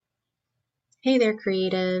Hey there,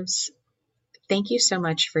 creatives. Thank you so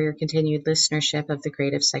much for your continued listenership of the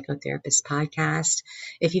Creative Psychotherapist podcast.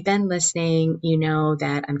 If you've been listening, you know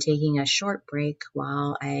that I'm taking a short break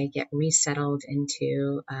while I get resettled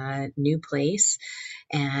into a new place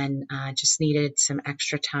and just needed some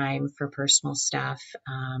extra time for personal stuff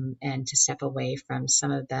and to step away from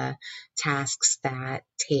some of the tasks that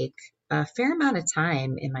take a fair amount of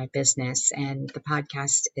time in my business, and the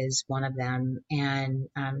podcast is one of them. And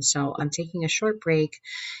so I'm taking a short break,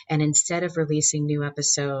 and instead of releasing new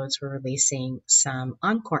episodes, we're releasing some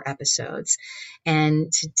encore episodes.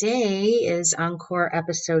 And today is encore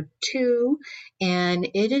episode 2, and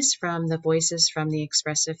it is from the Voices from the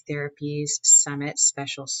Expressive Therapies Summit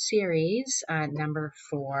Special Series, number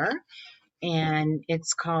 4. And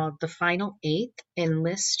it's called The Final Eighth: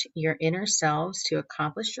 Enlist Your Inner Selves to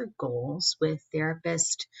Accomplish Your Goals, with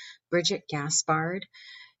therapist Bridgit Gaspard.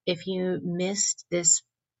 If you missed this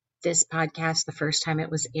podcast the first time it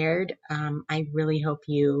was aired, I really hope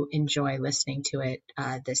you enjoy listening to it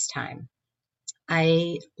this time.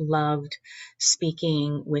 I loved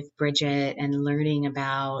speaking with Bridgit and learning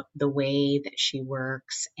about the way that she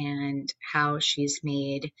works and how she's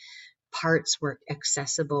made parts work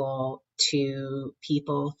accessible to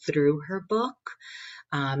people through her book.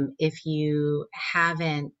 If you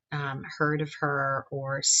haven't heard of her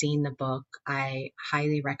or seen the book, I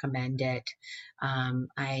highly recommend it.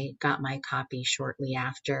 I got my copy shortly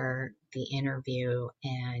after the interview,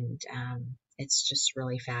 and it's just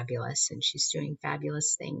really fabulous, and she's doing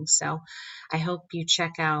fabulous things. So I hope you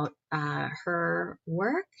check out her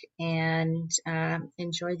work and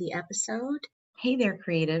enjoy the episode. Hey there,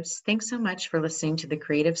 creatives. Thanks so much for listening to the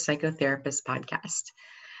Creative Psychotherapist podcast.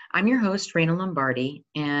 I'm your host, Raina Lombardi,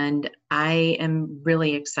 and I am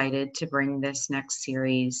really excited to bring this next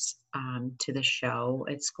series to the show.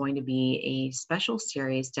 It's going to be a special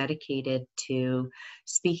series dedicated to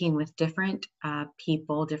speaking with different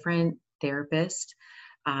people, different therapists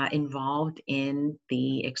involved in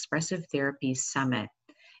the Expressive Therapies Summit.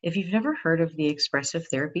 If you've never heard of the Expressive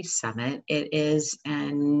Therapy Summit, it is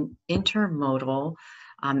an intermodal,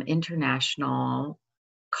 international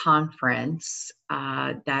conference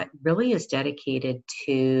that really is dedicated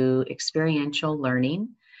to experiential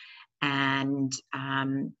learning and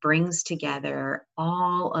brings together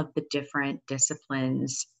all of the different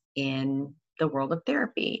disciplines in the world of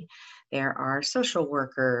therapy. There are social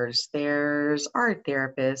workers, there's art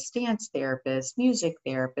therapists, dance therapists, music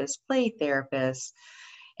therapists, play therapists,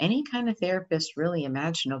 any kind of therapist really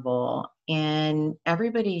imaginable, and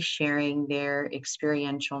everybody's sharing their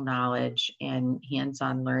experiential knowledge and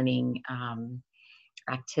hands-on learning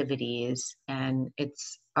activities. And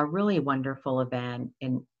it's a really wonderful event,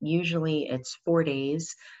 and usually it's 4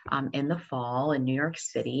 days in the fall in New York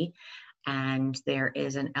City, and there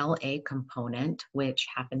is an LA component which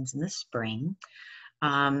happens in the spring.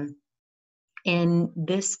 In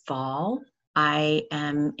this fall, I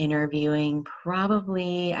am interviewing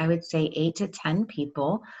probably, I would say, 8 to 10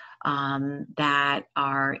 people that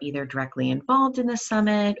are either directly involved in the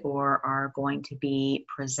summit or are going to be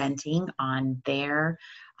presenting on their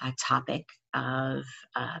topic of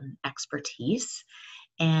expertise.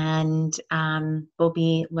 And we'll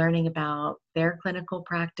be learning about their clinical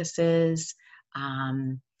practices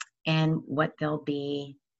and what they'll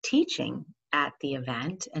be teaching at the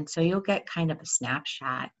event. And so you'll get kind of a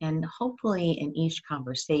snapshot, and hopefully in each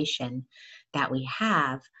conversation that we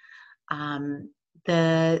have,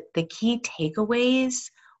 the key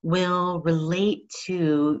takeaways will relate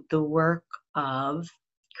to the work of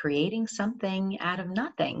creating something out of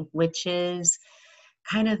nothing, which is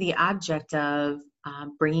kind of the object of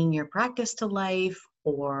bringing your practice to life,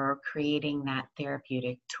 or creating that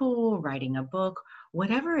therapeutic tool, writing a book,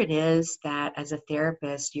 whatever it is that as a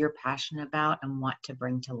therapist you're passionate about and want to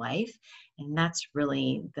bring to life. And that's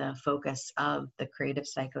really the focus of the Creative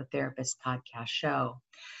Psychotherapist podcast show.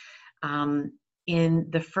 In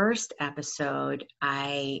the first episode,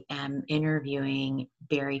 I am interviewing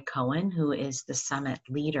Barry Cohen, who is the summit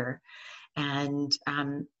leader. And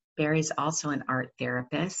Barry's also an art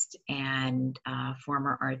therapist and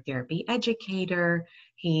former art therapy educator.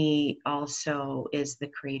 He also is the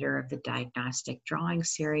creator of the Diagnostic Drawing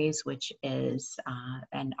Series, which is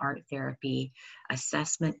an art therapy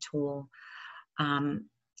assessment tool.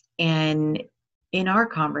 And in our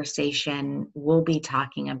conversation, we'll be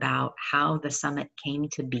talking about how the summit came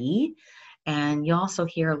to be. And you'll also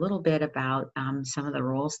hear a little bit about some of the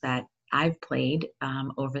roles that I've played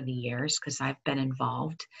over the years, because I've been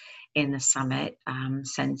involved in the summit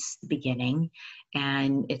since the beginning.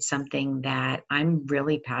 And it's something that I'm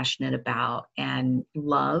really passionate about and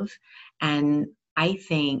love. And I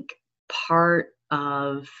think part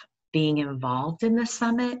of being involved in the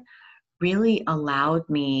summit really allowed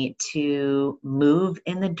me to move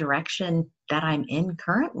in the direction that I'm in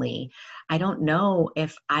currently. I don't know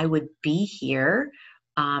if I would be here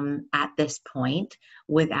at this point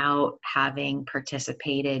without having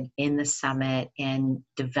participated in the summit and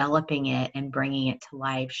developing it and bringing it to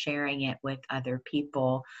life, sharing it with other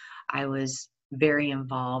people. I was very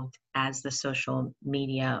involved as the social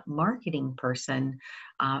media marketing person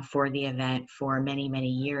for the event for many, many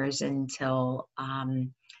years until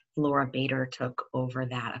Laura Bader took over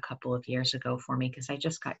that a couple of years ago for me because I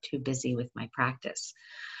just got too busy with my practice.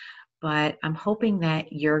 But I'm hoping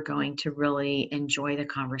that you're going to really enjoy the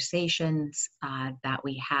conversations that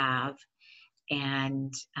we have.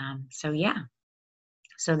 And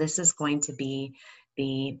so this is going to be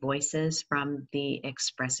the Voices from the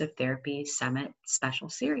Expressive Therapy Summit special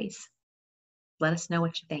series. Let us know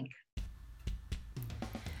what you think.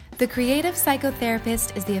 The Creative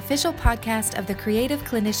Psychotherapist is the official podcast of the Creative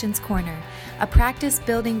Clinicians Corner, a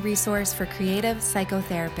practice-building resource for creative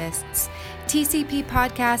psychotherapists. TCP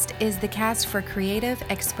Podcast is the cast for creative,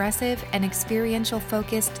 expressive, and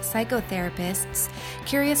experiential-focused psychotherapists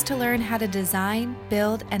curious to learn how to design,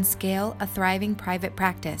 build, and scale a thriving private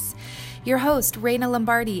practice. Your host, Raina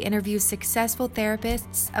Lombardi, interviews successful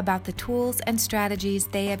therapists about the tools and strategies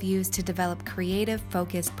they have used to develop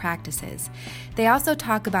creative-focused practices. They also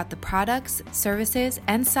talk about the products, services,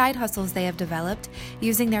 and side hustles they have developed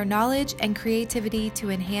using their knowledge and creativity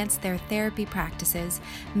to enhance their therapy practices,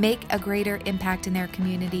 make a greater impact in their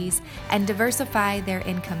communities, and diversify their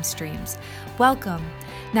income streams. Welcome.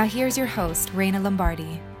 Now here's your host, Raina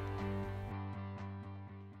Lombardi.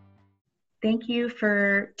 Thank you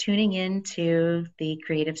for tuning in to the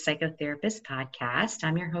Creative Psychotherapist podcast.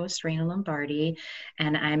 I'm your host, Raina Lombardi,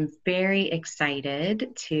 and I'm very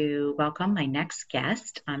excited to welcome my next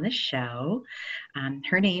guest on the show.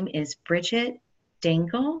 Her name is Bridgit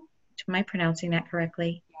Dangle. Am I pronouncing that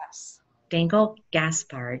correctly? Yes. Dangle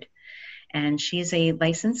Gaspard. And she's a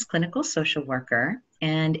licensed clinical social worker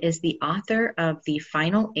and is the author of The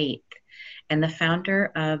Final Eighth and the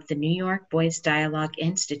founder of the New York Boys Dialogue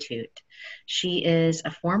Institute. She is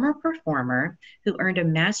a former performer who earned a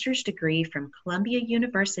master's degree from Columbia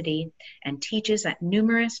University and teaches at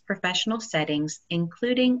numerous professional settings,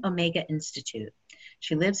 including Omega Institute.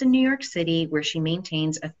 She lives in New York City, where she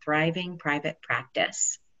maintains a thriving private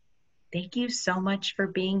practice. Thank you so much for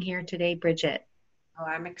being here today, Bridgit. Oh,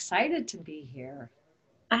 I'm excited to be here.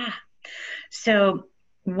 So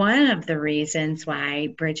one of the reasons why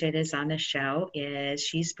Bridgit is on the show is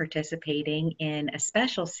she's participating in a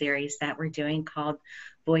special series that we're doing called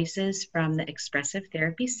Voices from the Expressive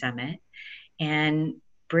Therapy Summit. And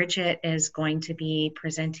Bridgit is going to be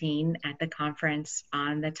presenting at the conference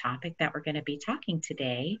on the topic that we're going to be talking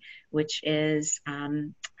today, which is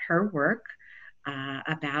her work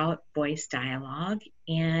about voice dialogue.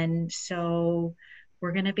 And so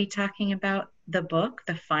we're going to be talking about the book,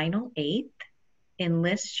 The Final Eighth,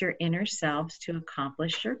 Enlist Your Inner Selves to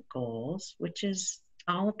Accomplish Your Goals, which is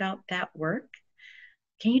all about that work.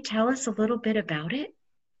 Can you tell us a little bit about it?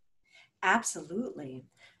 Absolutely.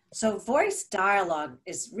 So voice dialogue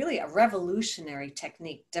is really a revolutionary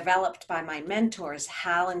technique developed by my mentors,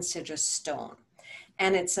 Hal and Sidra Stone.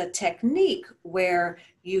 And it's a technique where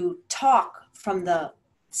you talk from the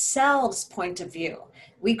selves point of view.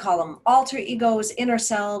 We call them alter egos, inner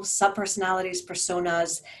selves, subpersonalities,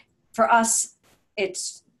 personas. For us, it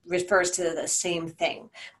refers to the same thing.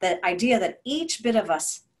 The idea that each bit of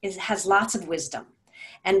us has lots of wisdom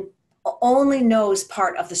and only knows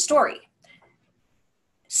part of the story.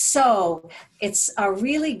 So it's a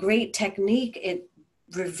really great technique. It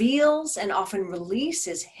reveals and often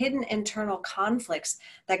releases hidden internal conflicts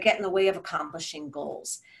that get in the way of accomplishing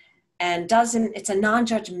goals. And it's a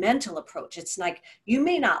non-judgmental approach. It's like, you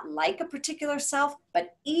may not like a particular self,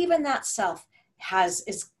 but even that self has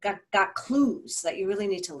got clues that you really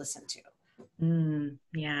need to listen to.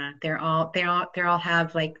 Yeah, they all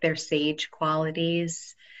have like their sage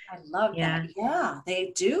qualities. I love that. Yeah,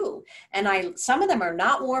 they do. And some of them are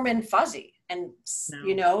not warm and fuzzy, and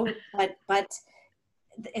but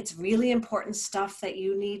it's really important stuff that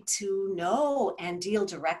you need to know and deal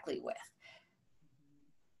directly with.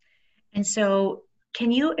 And so,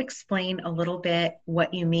 can you explain a little bit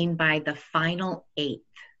what you mean by the final eighth?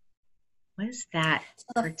 What is that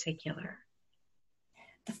particular?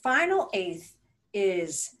 The final eighth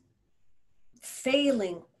is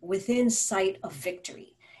failing within sight of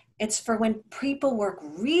victory. It's for when people work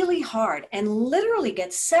really hard and literally get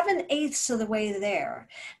 7/8 of the way there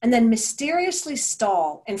and then mysteriously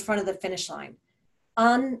stall in front of the finish line.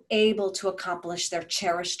 unable to accomplish their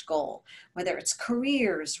cherished goal, whether it's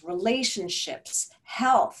careers, relationships,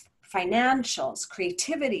 health, financials,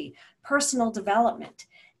 creativity, personal development.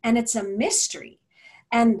 And it's a mystery.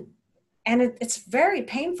 And it's very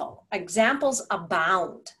painful. Examples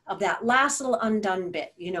abound of that last little undone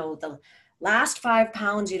bit, the last 5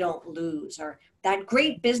 pounds you don't lose, or that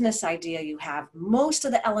great business idea you have. Most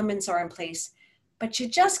of the elements are in place, but you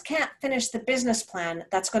just can't finish the business plan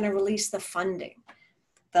that's going to release the funding.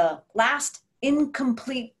 The last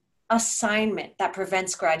incomplete assignment that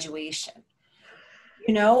prevents graduation,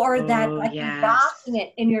 or that, like, you're rocking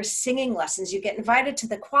it in your singing lessons. You get invited to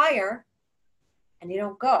the choir and you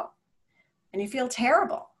don't go. And you feel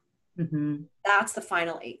terrible. Mm-hmm. That's the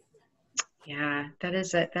final 8th. Yeah,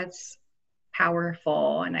 that's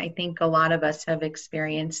powerful. And I think a lot of us have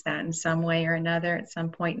experienced that in some way or another at some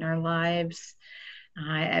point in our lives.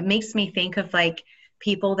 It makes me think of like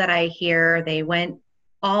people that I hear, they went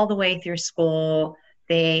all the way through school,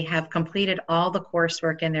 they have completed all the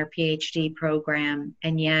coursework in their PhD program,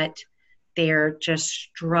 and yet they're just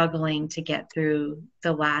struggling to get through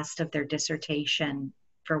the last of their dissertation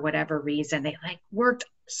for whatever reason. They worked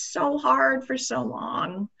so hard for so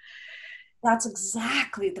long. That's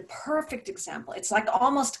exactly the perfect example. It's like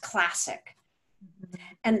almost classic. Mm-hmm.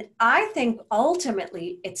 And I think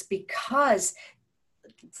ultimately it's because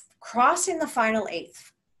crossing the final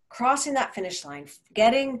 8th, crossing that finish line,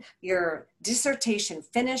 getting your dissertation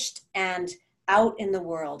finished and out in the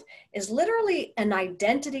world is literally an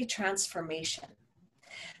identity transformation.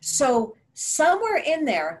 So somewhere in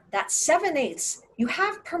there, that 7/8, you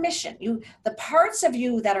have permission. The parts of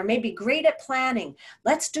you that are maybe great at planning,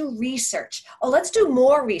 let's do research. Oh, let's do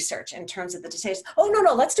more research in terms of the dissertation. Oh,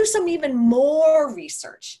 no, let's do some even more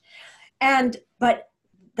research. But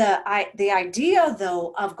the idea,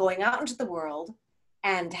 though, of going out into the world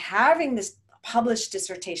and having this published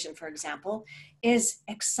dissertation, for example, is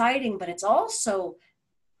exciting, but it's also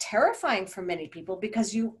terrifying for many people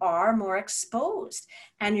because you are more exposed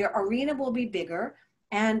and your arena will be bigger,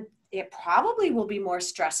 and it probably will be more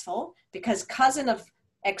stressful because cousin of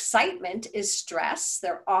excitement is stress.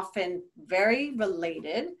 They're often very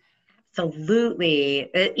related. Absolutely.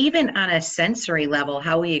 Even on a sensory level,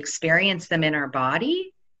 how we experience them in our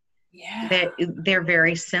body, they're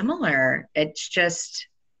very similar. It's just,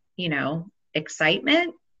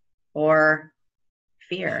 excitement or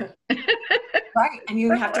fear. Right. And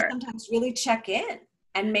you have to sometimes really check in,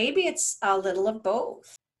 and maybe it's a little of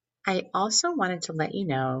both. I also wanted to let you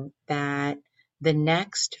know that the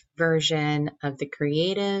next version of the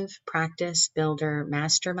Creative Practice Builder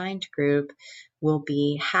Mastermind group will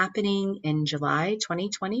be happening in July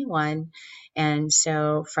 2021. And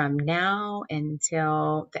so from now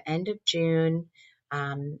until the end of June,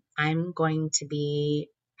 I'm going to be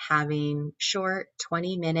having short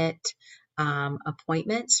 20-minute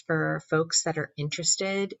appointments for folks that are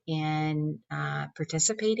interested in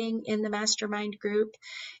participating in the mastermind group.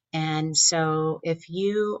 And so if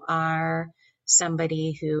you are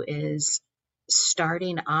somebody who is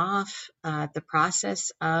starting off the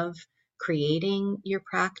process of creating your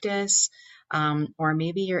practice, or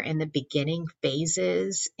maybe you're in the beginning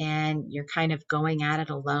phases and you're kind of going at it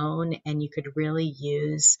alone, and you could really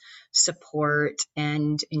use support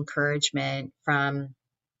and encouragement from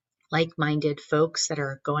like-minded folks that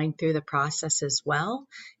are going through the process as well.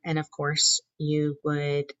 And of course, you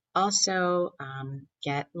would also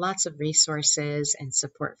get lots of resources and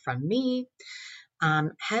support from me.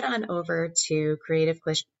 Head on over to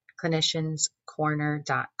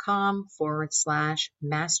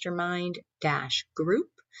creativeclinicianscorner.com/mastermind-group,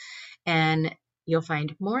 and you'll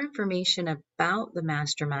find more information about the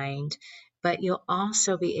mastermind, but you'll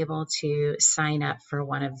also be able to sign up for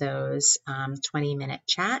one of those 20-minute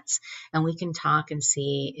chats, and we can talk and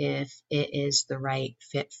see if it is the right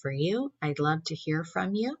fit for you. I'd love to hear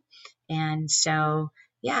from you. And so,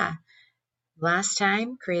 last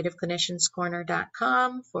time,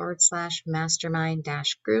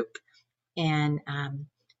 creativeclinicianscorner.com/mastermind-group, and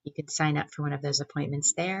you can sign up for one of those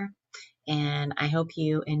appointments there. And I hope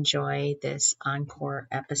you enjoy this encore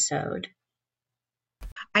episode.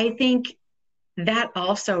 I think that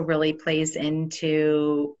also really plays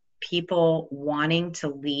into people wanting to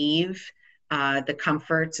leave the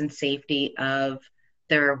comforts and safety of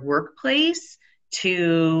their workplace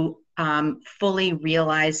to fully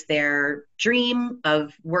realize their dream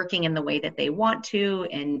of working in the way that they want to,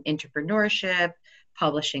 in entrepreneurship,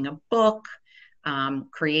 publishing a book,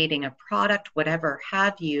 creating a product, whatever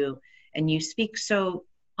have you. And you speak so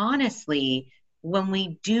honestly. When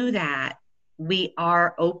we do that, we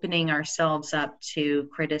are opening ourselves up to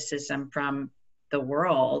criticism from the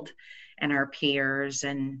world. and our peers,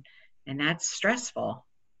 and that's stressful.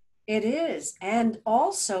 It is. And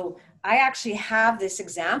also, I actually have this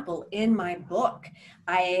example in my book.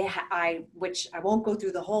 Which I won't go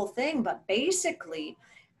through the whole thing, but basically,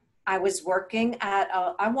 I was working at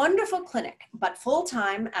a wonderful clinic, but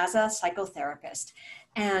full-time as a psychotherapist.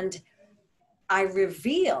 And I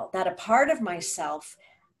reveal that a part of myself,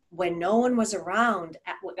 when no one was around,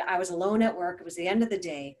 I was alone at work, it was the end of the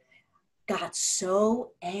day, got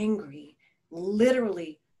so angry,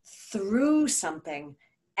 literally threw something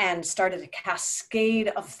and started a cascade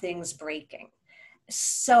of things breaking.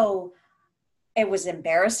 So it was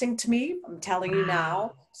embarrassing to me, I'm telling you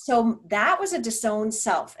now. So that was a disowned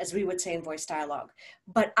self, as we would say in voice dialogue.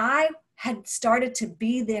 But I had started to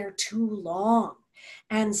be there too long.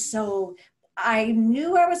 And so I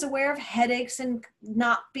knew I was aware of headaches and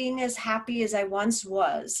not being as happy as I once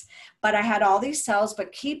was, but I had all these cells,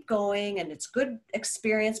 but keep going, and it's good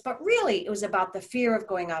experience. But really, it was about the fear of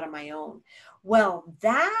going out on my own. Well,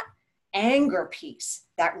 that anger piece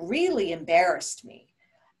that really embarrassed me,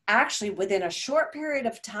 actually within a short period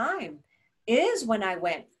of time, is when I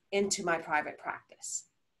went into my private practice.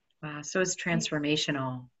 Wow. So it's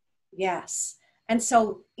transformational. Yes. And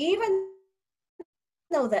so even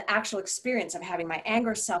though the actual experience of having my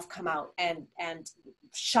anger self come out and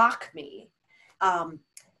shock me,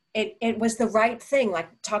 it was the right thing. Like,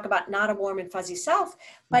 talk about not a warm and fuzzy self,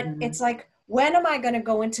 but it's like, when am I going to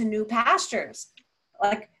go into new pastures?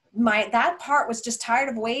 Like, that part was just tired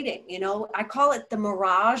of waiting. You know, I call it the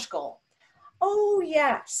mirage goal. Oh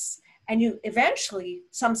yes. And you eventually,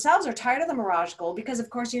 some cells are tired of the mirage goal because of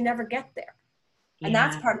course you never get there. Yeah. And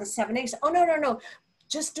that's part of the 7A's. Oh, no.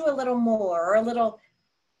 Just do a little more, or a little,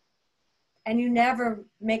 and you never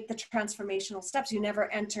make the transformational steps. You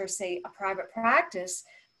never enter, say, a private practice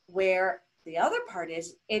where the other part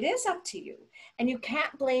is, it is up to you. And you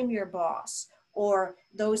can't blame your boss or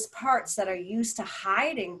those parts that are used to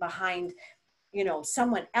hiding behind, you know,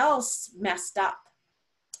 someone else messed up.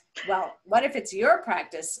 Well, what if it's your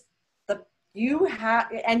practice? You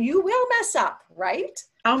have, and you will mess up, right?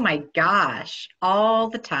 Oh my gosh, all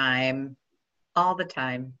the time.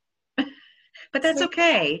 But that's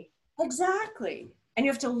okay. Exactly. And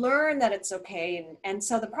you have to learn that it's okay. And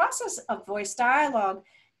so the process of voice dialogue,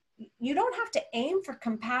 you don't have to aim for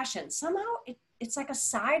compassion. Somehow it's like a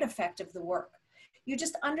side effect of the work. You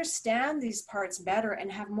just understand these parts better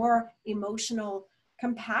and have more emotional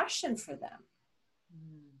compassion for them.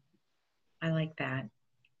 I like that.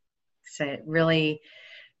 So it really,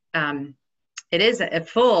 it is a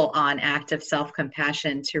full-on act of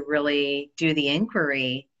self-compassion to really do the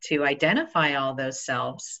inquiry, to identify all those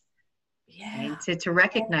selves, yeah, right? To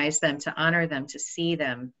recognize them, to honor them, to see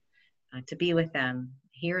them, to be with them,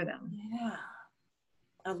 hear them. Yeah,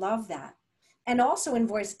 I love that. And also in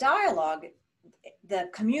voice dialogue, the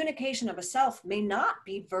communication of a self may not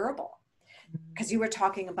be verbal, because you were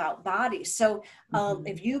talking about body. So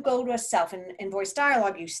if you go to a self in voice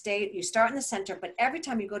dialogue, you start in the center, but every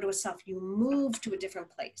time you go to a self, you move to a different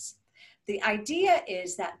place. The idea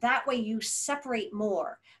is that way you separate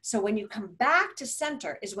more. So when you come back to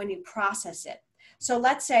center is when you process it. So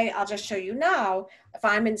let's say, I'll just show you now, if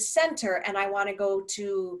I'm in center and I want to go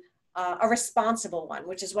to a responsible one,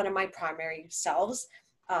 which is one of my primary selves.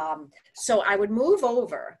 So I would move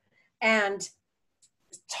over and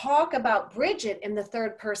talk about Bridgit in the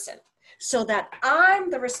third person, so that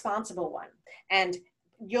I'm the responsible one. And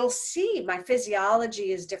you'll see my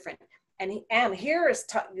physiology is different. And here is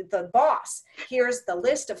the boss. Here's the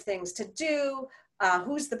list of things to do.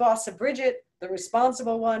 Who's the boss of Bridgit? The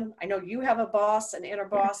responsible one. I know you have a boss, an inner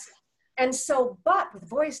boss. And so, but with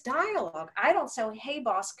voice dialogue, I don't say, hey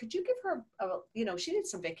boss, could you give her, she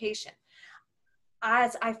needs some vacation.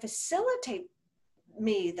 As I facilitate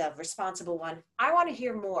me, the responsible one, I want to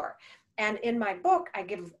hear more. And in my book, I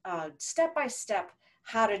give step-by-step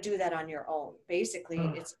how to do that on your own. Basically,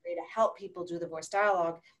 it's a way to help people do the voice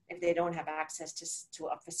dialogue if they don't have access to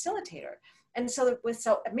a facilitator. And so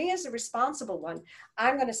me as the responsible one,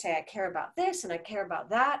 I'm going to say, I care about this and I care about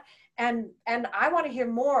that. And I want to hear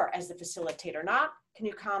more as the facilitator, not, can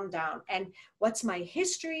you calm down? And what's my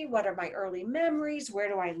history? What are my early memories? Where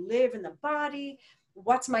do I live in the body?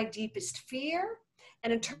 What's my deepest fear?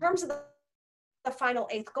 And in terms of the final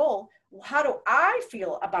 8th goal, how do I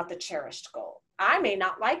feel about the cherished goal? I may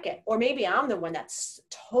not like it, or maybe I'm the one that's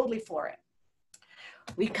totally for it.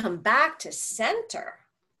 We come back to center.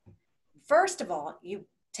 First of all, you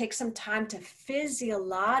take some time to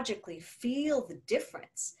physiologically feel the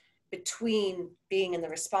difference between being in the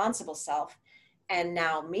responsible self and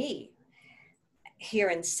now me. Here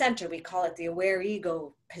in center, we call it the aware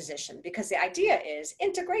ego position, because the idea is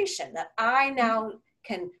integration, that I now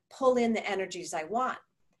can pull in the energies I want.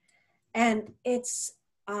 And it's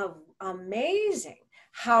amazing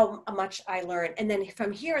how much I learn. And then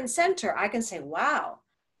from here in center, I can say, wow,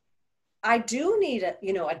 I do need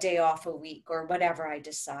a day off a week or whatever I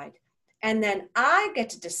decide. And then I get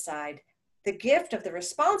to decide the gift of the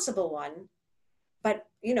responsible one. But,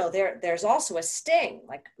 there's also a sting,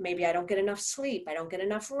 like maybe I don't get enough sleep, I don't get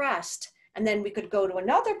enough rest. And then we could go to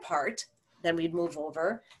another part, then we'd move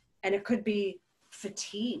over, and it could be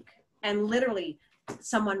fatigue. And literally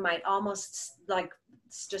someone might almost like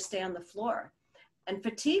just stay on the floor. And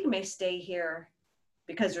fatigue may stay here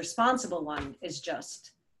because responsible one is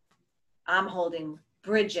just, I'm holding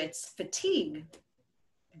Bridget's fatigue.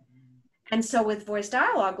 And so with voice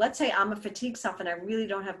dialogue, let's say I'm a fatigue self and I really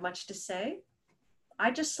don't have much to say. I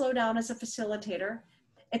just slow down as a facilitator.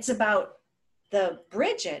 It's about the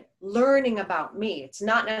Bridget learning about me. It's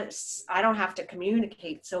not, I don't have to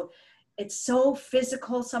communicate. So it's so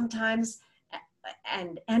physical sometimes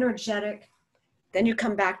and energetic. Then you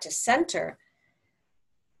come back to center.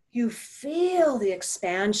 You feel the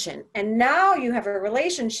expansion. And now you have a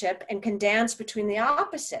relationship and can dance between the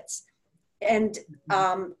opposites. And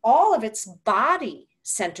all of it's body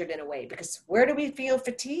centered in a way, because where do we feel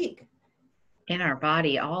fatigue? In our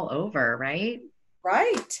body, all over, right?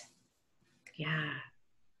 Right. Yeah.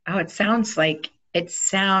 Oh, it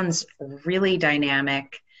sounds really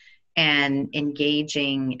dynamic and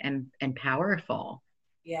engaging and powerful.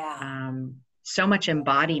 Yeah. So much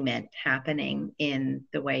embodiment happening in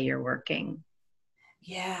the way you're working.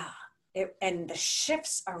 Yeah. And the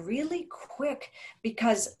shifts are really quick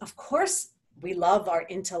because, of course, we love our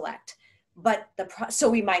intellect, but so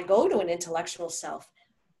we might go to an intellectual self,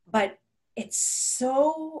 but it's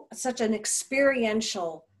such an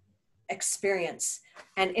experiential experience,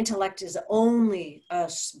 and intellect is only a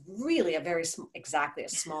small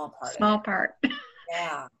part. Small part.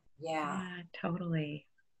 Yeah. Totally.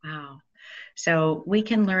 Wow. So we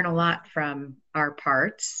can learn a lot from our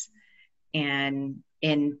parts, and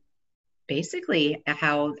in basically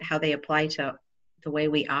how they apply to the way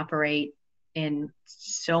we operate in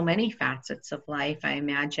so many facets of life. I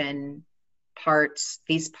imagine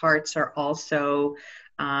these parts are also,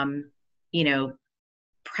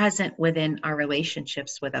 present within our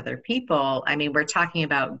relationships with other people. I mean, we're talking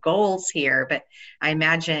about goals here, but I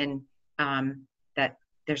imagine that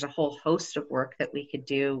there's a whole host of work that we could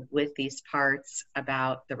do with these parts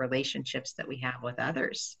about the relationships that we have with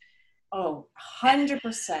others. Oh,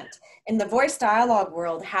 100%. In the voice dialogue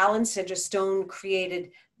world, Hal and Sidra Stone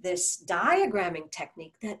created this diagramming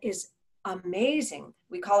technique that is amazing.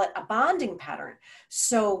 We call it a bonding pattern.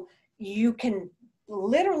 So you can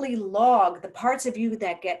literally log the parts of you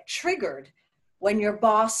that get triggered when your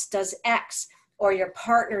boss does X or your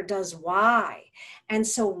partner does Y. And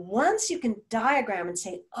so once you can diagram and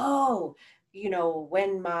say, oh,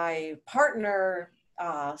 when my partner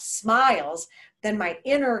smiles, then my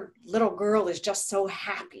inner little girl is just so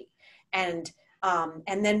happy. And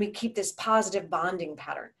then we keep this positive bonding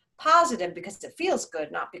pattern. Positive because it feels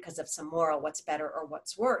good, not because of some moral what's better or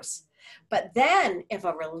what's worse. But then if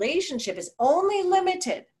a relationship is only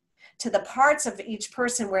limited to the parts of each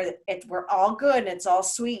person where we're all good and it's all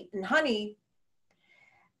sweet and honey,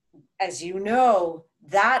 as you know,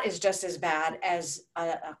 that is just as bad as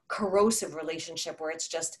a corrosive relationship where it's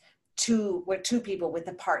just two people with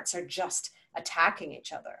the parts are just attacking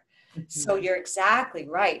each other. Mm-hmm. So you're exactly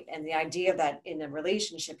right. And the idea that in a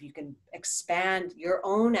relationship, you can expand your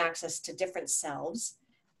own access to different selves,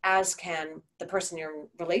 as can the person you're in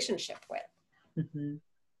relationship with. Mm-hmm.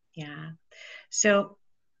 Yeah. So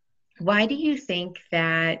why do you think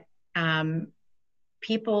that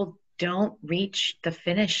people don't reach the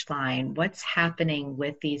finish line? What's happening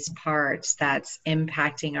with these parts that's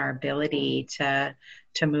impacting our ability to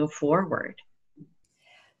move forward?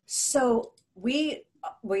 So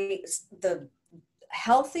the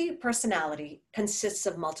healthy personality consists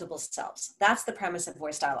of multiple selves. That's the premise of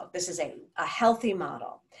voice dialogue. This is a healthy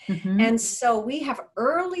model. Mm-hmm. And so we have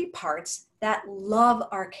early parts that love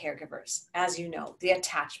our caregivers, as you know, the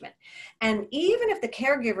attachment. And even if the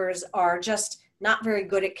caregivers are just not very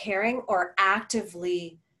good at caring or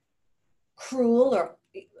actively cruel or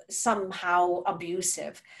somehow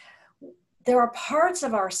abusive, there are parts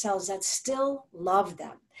of ourselves that still love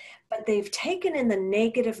them, but they've taken in the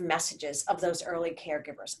negative messages of those early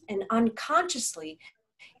caregivers, and unconsciously,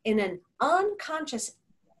 in an unconscious,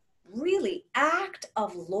 really act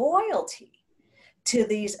of loyalty to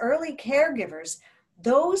these early caregivers,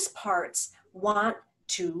 those parts want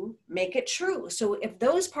to make it true. So if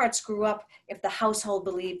those parts grew up, if the household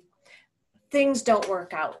believed things don't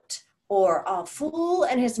work out, or a fool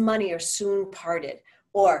and his money are soon parted,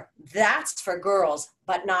 or that's for girls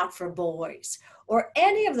but not for boys, or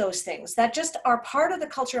any of those things that just are part of the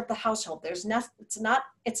culture of the household. There's nothing,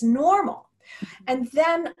 it's normal. And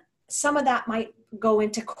then some of that might go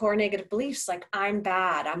into core negative beliefs like I'm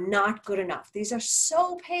bad, I'm not good enough. These are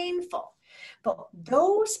so painful. But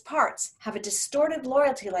those parts have a distorted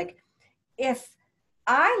loyalty. Like, if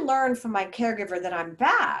I learn from my caregiver that I'm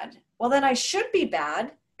bad, well, then I should be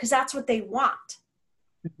bad because that's what they want,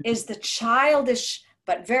 is the childish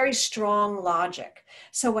but very strong logic.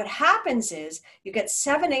 So what happens is you get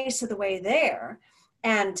 7/8 of the way there,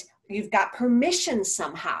 and you've got permission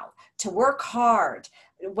somehow to work hard,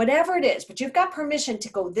 whatever it is, but you've got permission to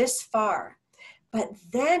go this far. But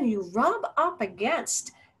then you rub up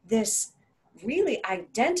against this really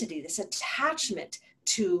identity, this attachment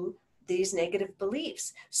to these negative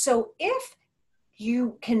beliefs. So if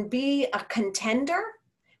you can be a contender,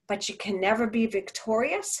 but you can never be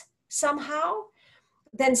victorious somehow,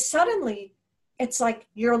 then suddenly it's like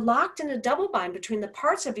you're locked in a double bind between the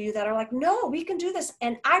parts of you that are like, no, we can do this.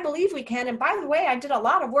 And I believe we can. And by the way, I did a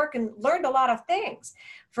lot of work and learned a lot of things,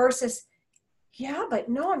 versus, yeah, but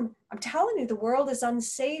no, I'm telling you, the world is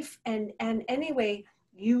unsafe. And anyway,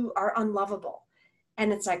 you are unlovable.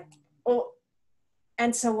 And it's like, oh,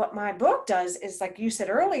 and so what my book does is, like you said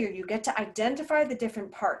earlier, you get to identify the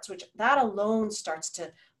different parts, which that alone starts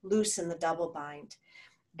to loosen the double bind.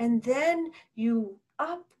 And then you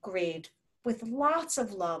upgrade with lots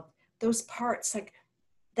of love those parts. Like,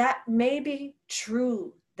 that may be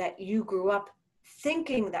true that you grew up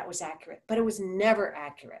thinking that was accurate, but it was never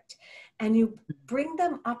accurate. And you bring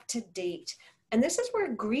them up to date. And this is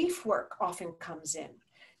where grief work often comes in.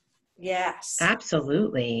 Yes.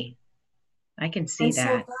 Absolutely. I can see and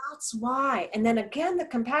that. So that's why. And then again, the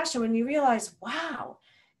compassion, when you realize, wow,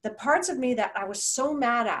 the parts of me that I was so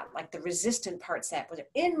mad at, like the resistant parts that were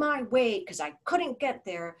in my way because I couldn't get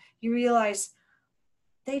there, you realize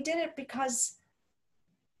they did it because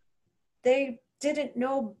they didn't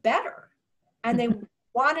know better. And they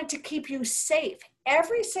wanted to keep you safe.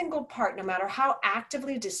 Every single part, no matter how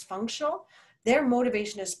actively dysfunctional, their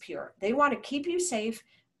motivation is pure. They want to keep you safe,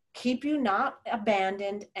 keep you not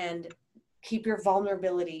abandoned, and keep your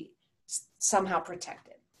vulnerability somehow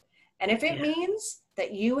protected. And if it means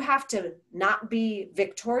that you have to not be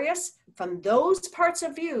victorious from those parts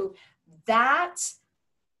of you, that's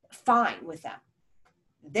fine with them.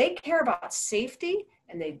 They care about safety,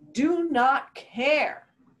 and they do not care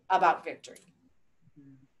about victory.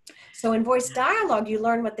 So in voice dialogue, you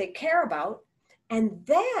learn what they care about, and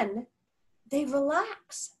then they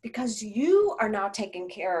relax because you are now taking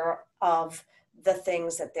care of the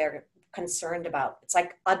things that they're concerned about. It's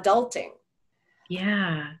like adulting.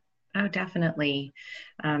 Yeah. Oh, definitely.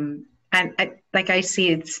 And I see,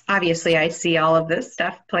 it's obviously I see all of this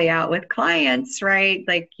stuff play out with clients, right?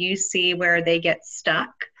 Like, you see where they get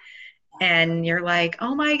stuck and you're like,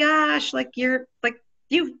 oh my gosh, like you're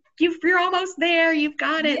almost there. You've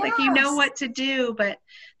got it. Yes. Like, you know what to do, but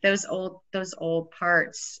those old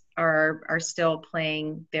parts are still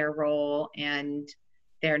playing their role, and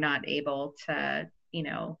they're not able to,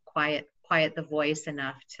 quiet the voice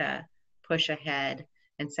enough to push ahead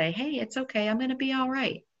and say, hey, it's okay, I'm going to be all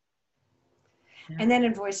right. Yeah. And then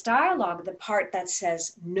in voice dialogue, the part that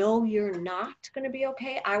says, no, you're not going to be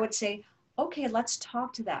okay, I would say, okay, let's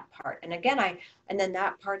talk to that part. And again, and then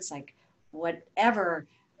that part's like, whatever,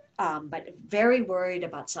 but very worried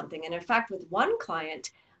about something. And in fact, with one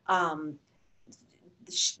client,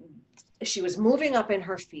 she was moving up in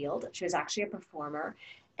her field. She was actually a performer.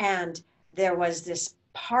 And there was this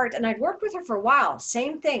part, and I'd worked with her for a while,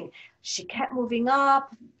 same thing. She kept moving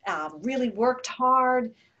up, really worked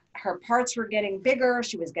hard. Her parts were getting bigger.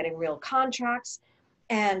 She was getting real contracts.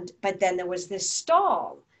 But then there was this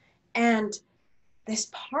stall. And this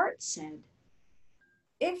part said,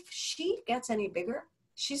 if she gets any bigger,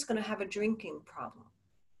 she's going to have a drinking problem.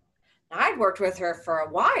 Now, I'd worked with her for a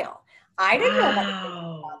while. I didn't know that was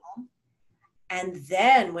a problem. And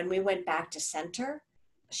then when we went back to center,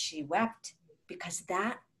 she wept because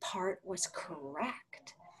that part was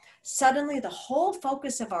correct. Suddenly, the whole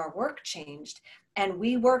focus of our work changed, and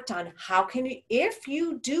we worked on how can you, if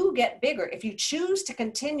you do get bigger, if you choose to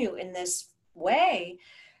continue in this way,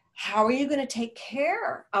 how are you going to take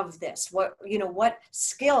care of this? What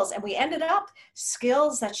skills? And we ended up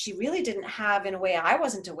skills that she really didn't have in a way I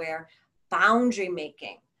wasn't aware: boundary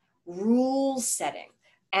making, rule setting.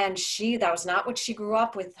 And that was not what she grew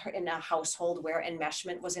up with in a household where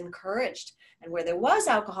enmeshment was encouraged and where there was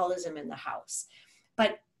alcoholism in the house.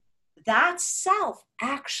 But that self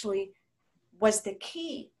actually was the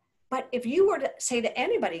key But if you were to say to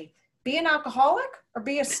anybody, be an alcoholic or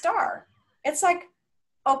be a star, it's like,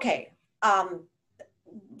 okay,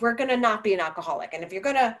 we're going to not be an alcoholic. And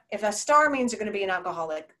if a star means you're going to be an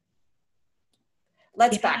alcoholic,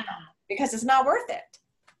 let's back up, because it's not worth it.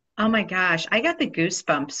 Oh my gosh, I got the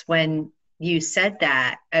goosebumps when you said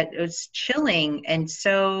that. It was chilling and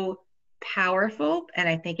so powerful. And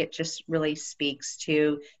I think it just really speaks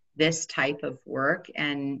to this type of work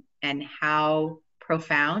and how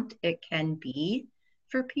profound it can be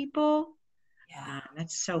for people. Yeah.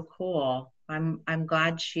 That's so cool. I'm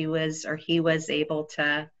glad he was able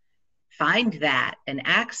to find that and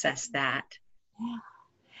access that. Yeah.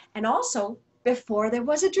 And also before there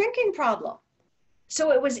was a drinking problem.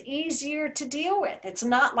 So it was easier to deal with. It's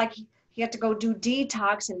not like you have to go do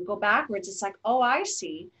detox and go backwards. It's like, oh, I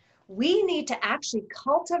see. We need to actually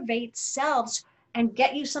cultivate selves and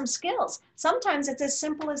get you some skills. Sometimes it's as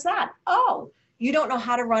simple as that. Oh, you don't know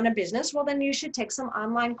how to run a business? Well, then you should take some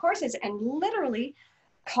online courses and literally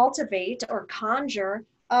cultivate or conjure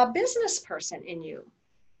a business person in you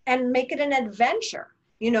and make it an adventure.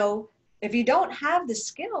 You know, if you don't have the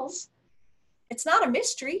skills, it's not a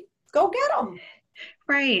mystery. Go get them.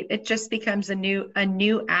 Right. It just becomes a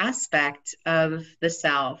new aspect of the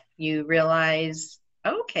self. You realize,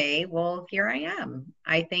 okay, well, here I am.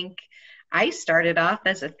 I think I started off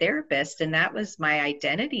as a therapist and that was my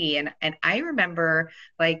identity. And I remember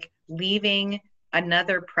like leaving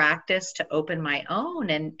another practice to open my own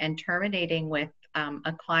and terminating with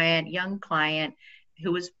a young client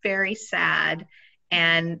who was very sad.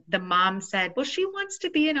 And the mom said, well, she wants to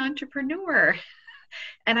be an entrepreneur.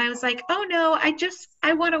 And I was like, oh no,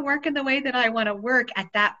 I want to work in the way that I want to work. At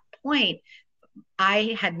that point,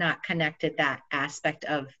 I had not connected that aspect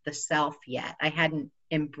of the self yet. I hadn't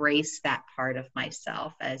embraced that part of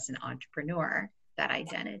myself as an entrepreneur, that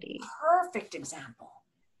identity. Perfect example.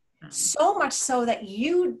 So much so that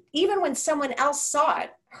even when someone else saw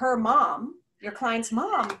it, her mom, your client's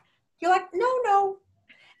mom, you're like, no.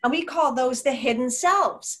 And we call those the hidden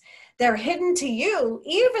selves. They're hidden to you,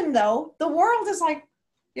 even though the world is like,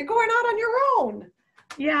 you're going out on your own.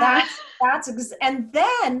 Yeah. And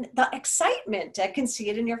then the excitement, I can see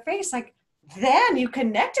it in your face. Like, then you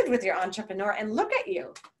connected with your entrepreneur and look at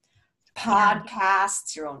you.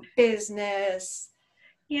 Podcasts, your own business.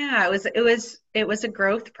 Yeah, it was a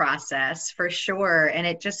growth process for sure. And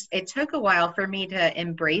it took a while for me to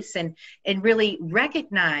embrace and really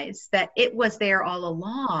recognize that it was there all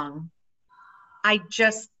along. I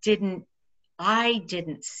didn't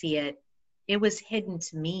see it. It was hidden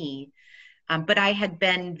to me. But I had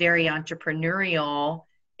been very entrepreneurial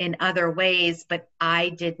in other ways, but I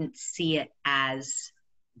didn't see it as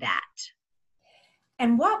that.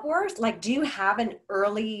 And do you have an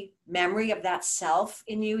early memory of that self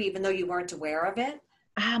in you, even though you weren't aware of it?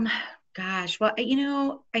 Gosh, well,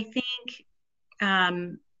 I think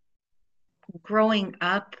growing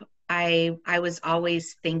up, I was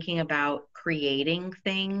always thinking about creating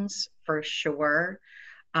things for sure.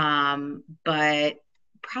 But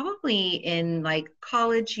probably in like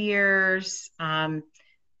college years,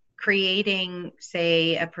 creating,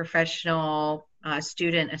 say, a professional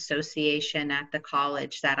student association at the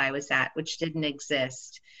college that I was at, which didn't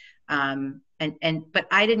exist. But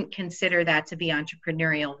I didn't consider that to be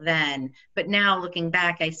entrepreneurial then. But now looking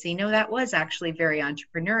back, I see, no, that was actually very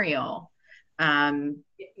entrepreneurial.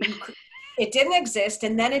 It didn't exist,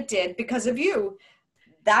 and then it did because of you.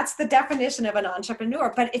 That's the definition of an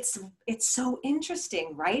entrepreneur. But it's so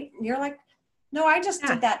interesting, right? You're like, no, I just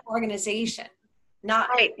did that organization. Not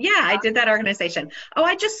right. Yeah, I did that organization. Oh,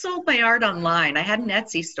 I just sold my art online. I had an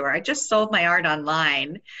Etsy store. I just sold my art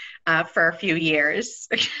online for a few years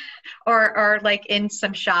or like in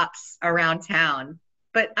some shops around town.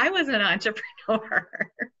 But I was an entrepreneur.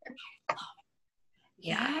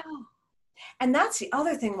 Yeah. And that's the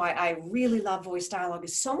other thing why I really love voice dialogue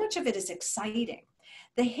is so much of it is exciting.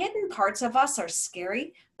 The hidden parts of us are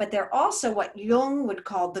scary, but they're also what Jung would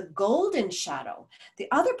call the golden shadow. The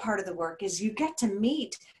other part of the work is you get to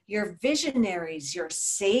meet your visionaries, your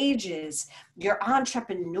sages, your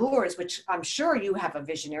entrepreneurs, which I'm sure you have a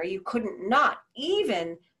visionary. You couldn't not,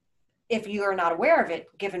 even if you are not aware of it,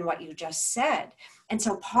 given what you just said. And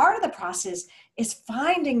so part of the process is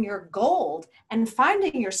finding your gold and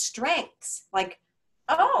finding your strengths. Like,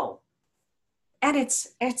 oh, and it's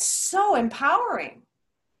so empowering.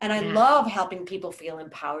 And I love helping people feel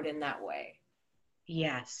empowered in that way.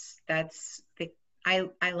 Yes, I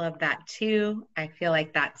love that too. I feel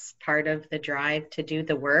like that's part of the drive to do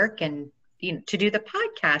the work and to do the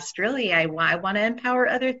podcast. Really, I want to empower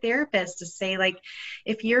other therapists to say, like,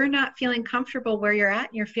 if you're not feeling comfortable where you're at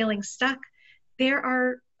and you're feeling stuck, there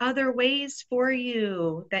are other ways for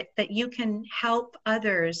you that you can help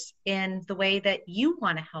others in the way that you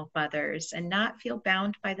want to help others and not feel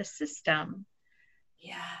bound by the system.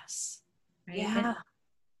 Yes. Right. Yeah.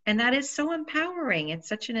 And that is so empowering. It's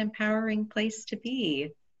such an empowering place to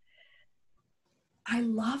be. I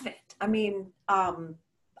love it. I mean,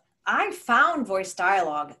 I found voice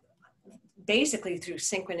dialogue basically through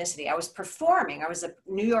synchronicity. I was performing, I was a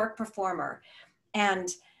New York performer, and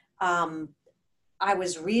I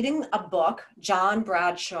was reading a book, John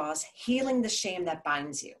Bradshaw's Healing the Shame That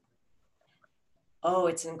Binds You. Oh,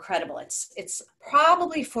 it's incredible. It's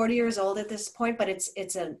probably 40 years old at this point, but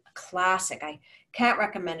it's a classic. I can't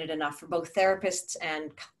recommend it enough for both therapists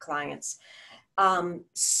and clients.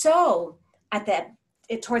 So at that,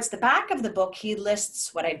 towards the back of the book, he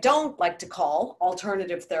lists what I don't like to call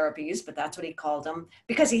alternative therapies, but that's what he called them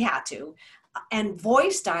because he had to. And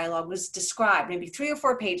voice dialogue was described, maybe 3 or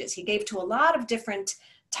 4 pages. He gave to a lot of different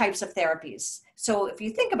types of therapies. So if you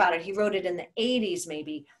think about it, he wrote it in the 80s,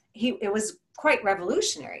 maybe. It was quite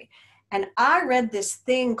revolutionary. And I read this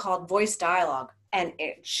thing called voice dialogue, and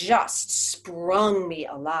it just sprung me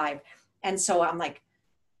alive. And so I'm like,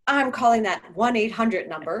 I'm calling that 1-800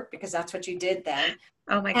 number because that's what you did then.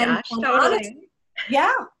 Oh my gosh, totally. Honestly,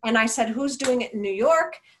 yeah. And I said, who's doing it in New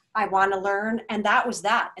York? I want to learn. And that was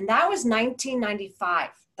that. And that was 1995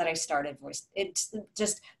 that I started voice. It's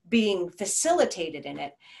just being facilitated in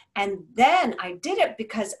it. And then I did it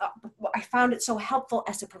because I found it so helpful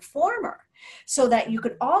as a performer, so that you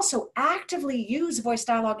could also actively use voice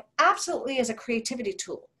dialogue absolutely as a creativity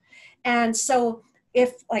tool. And so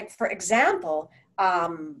if, like, for example,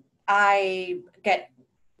 I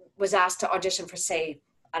was asked to audition for, say,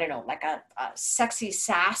 I don't know, like a sexy,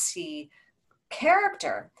 sassy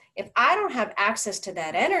character. If I don't have access to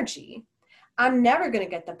that energy, I'm never going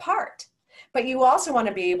to get the part. But you also want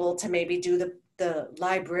to be able to maybe do the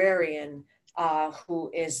librarian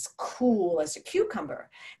who is cool as a cucumber.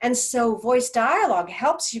 And so voice dialogue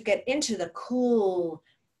helps you get into the cool,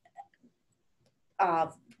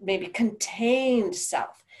 maybe contained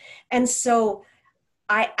self. And so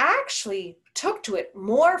I actually took to it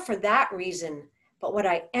more for that reason. But what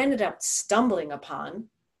I ended up stumbling upon,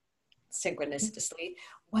 synchronistically,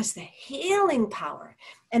 was the healing power.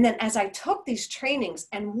 And then as I took these trainings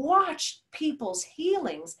and watched people's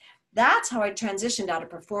healings, that's how I transitioned out of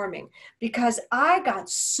performing, because I got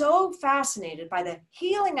so fascinated by the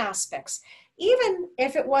healing aspects, even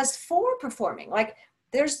if it was for performing. Like,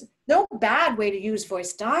 there's no bad way to use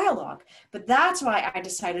voice dialogue, but that's why I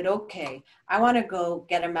decided, okay, I want to go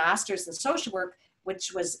get a master's in social work,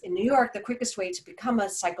 which was in New York, the quickest way to become a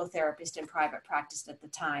psychotherapist in private practice at the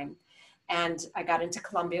time. And I got into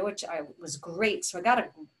Columbia, which was great. So I got a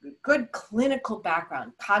good clinical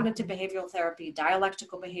background, cognitive behavioral therapy,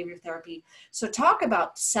 dialectical behavior therapy. So talk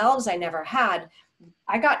about selves I never had.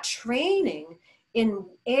 I got training in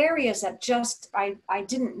areas that just I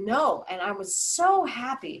didn't know. And I was so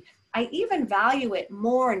happy. I even value it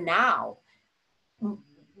more now,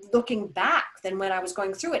 looking back, than when I was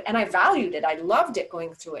going through it. And I valued it. I loved it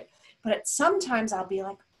going through it. But sometimes I'll be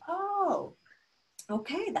like, oh,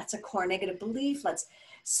 okay, that's a core negative belief.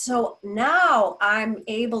 So now I'm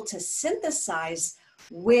able to synthesize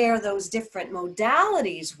where those different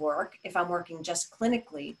modalities work if I'm working just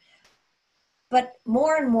clinically. But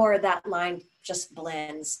more and more that line just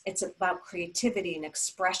blends. It's about creativity and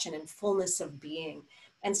expression and fullness of being.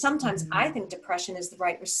 And sometimes I think depression is the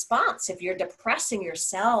right response. If you're depressing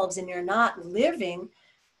yourselves and you're not living,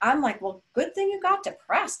 I'm like, well, good thing you got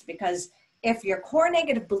depressed, because if your core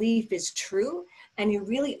negative belief is true and you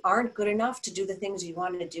really aren't good enough to do the things you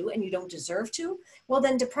want to do and you don't deserve to, well,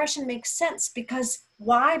 then depression makes sense, because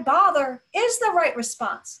why bother is the right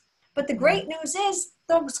response. But the great news is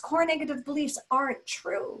those core negative beliefs aren't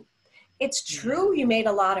true. It's true you made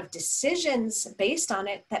a lot of decisions based on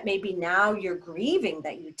it that maybe now you're grieving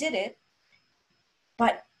that you did it.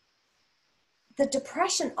 But the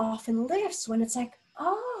depression often lifts when it's like,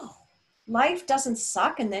 oh, life doesn't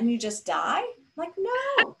suck and then you just die? Like,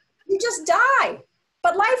 no, you just die.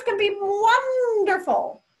 But life can be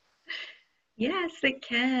wonderful. Yes, it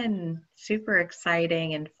can. Super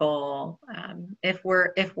exciting and full. If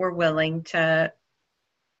we're willing to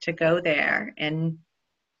go there and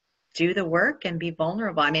do the work and be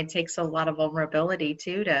vulnerable. I mean, it takes a lot of vulnerability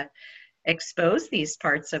too to expose these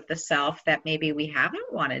parts of the self that maybe we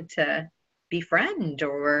haven't wanted to befriend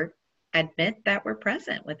or admit that were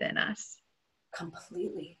present within us.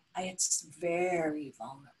 Completely. It's very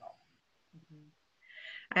vulnerable.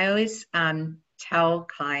 I always tell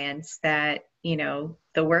clients that,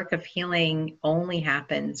 the work of healing only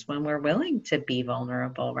happens when we're willing to be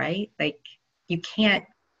vulnerable, right? Like, you can't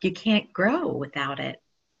you can't grow without it.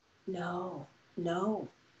 No, no,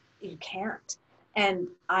 you can't. And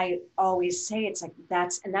I always say it's like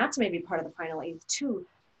that's maybe part of the final eighth too,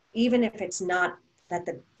 even if it's not that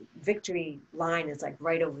the victory line is like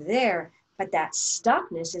right over there, but that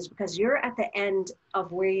stuckness is because you're at the end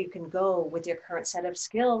of where you can go with your current set of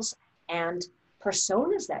skills and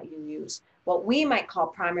personas that you use, what we might call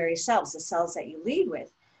primary selves, the selves that you lead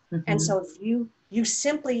with. And Mm-hmm. so you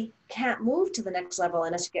simply can't move to the next level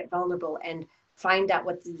unless you get vulnerable and find out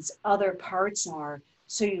what these other parts are.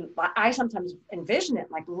 So I sometimes envision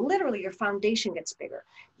it like literally your foundation gets bigger.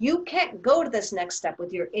 You can't go to this next step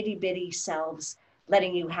with your itty bitty selves,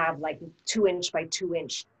 letting you have like 2 inch by 2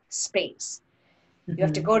 inch space. You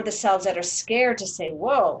have to Mm-hmm. go to the selves that are scared to say,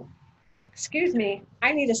 whoa, excuse me,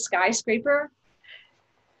 I need a skyscraper.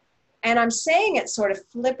 And I'm saying it sort of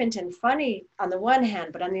flippant and funny on the one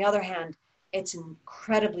hand, but on the other hand, it's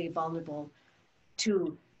incredibly vulnerable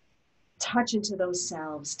to touch into those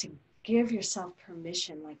selves, to give yourself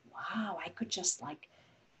permission, like, wow, I could just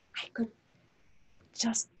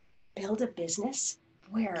build a business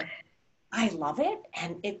where I love it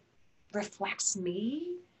and it reflects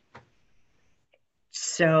me.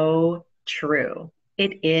 So true.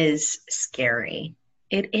 It is scary.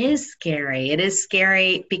 It is scary. It is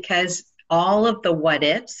scary because all of the what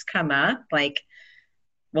ifs come up, like,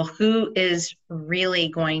 well, who is really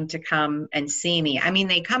going to come and see me? I mean,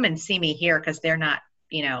 they come and see me here because they're not,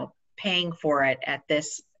 paying for it at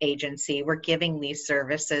this agency. We're giving these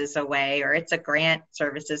services away, or it's a grant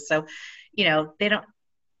services. So, they don't,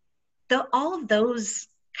 all of those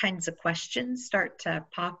kinds of questions start to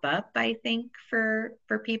pop up, I think, for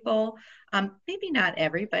people. Maybe not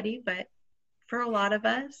everybody, but for a lot of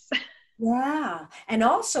us. Yeah. And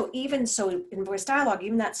also, even so, in voice dialogue,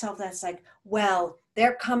 even that self that's like, well,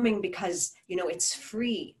 they're coming because, it's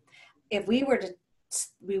free. If we were to,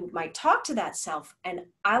 we might talk to that self. And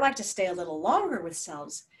I like to stay a little longer with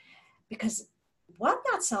selves because what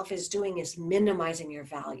that self is doing is minimizing your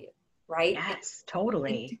value, right? Yes, To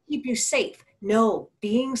totally. keep you safe. No,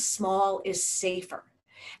 being small is safer.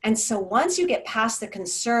 And so once you get past the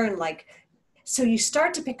concern, like, so you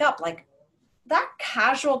start to pick up like that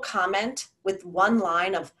casual comment with one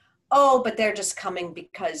line of, oh, but they're just coming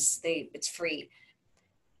because it's free.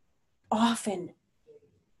 Often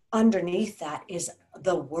underneath that is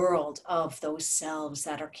the world of those selves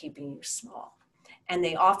that are keeping you small. And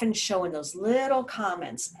they often show in those little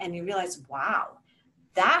comments, and you realize, wow,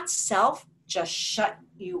 that self just shut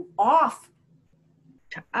you off.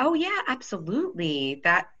 Oh yeah, absolutely.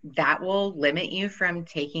 That will limit you from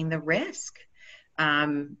taking the risk,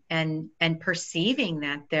 and perceiving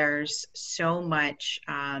that there's so much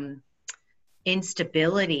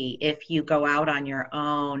instability if you go out on your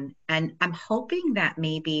own. And I'm hoping that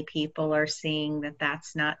maybe people are seeing that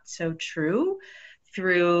that's not so true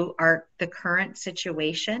through the current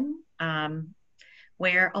situation,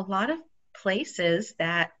 where a lot of places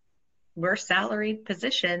that were salaried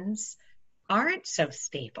positions aren't so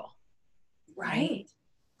stable, right? Right,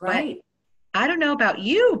 But right. I don't know about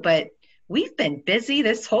you, but we've been busy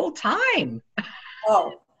this whole time.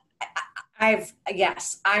 Oh,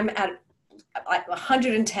 yes, I'm at like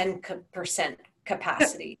 110%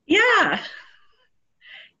 capacity. Yeah.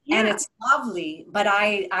 And Yeah. it's lovely, but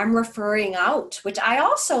I'm referring out, which I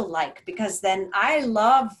also like because then I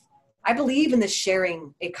believe in the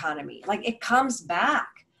sharing economy. Like it comes back.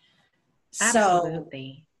 So,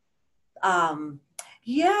 Absolutely. um,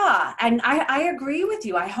 yeah, and I agree with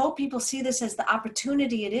you. I hope people see this as the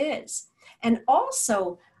opportunity it is. And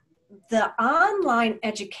also, the online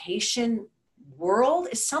education world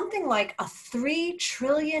is something like a $3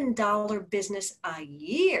 trillion business a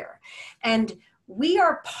year. And we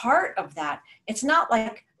are part of that. It's not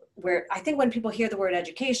like where I think when people hear the word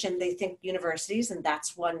education, they think universities, and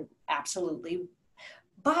that's one absolutely.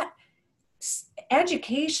 But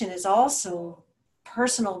education is also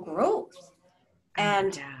personal growth. Oh,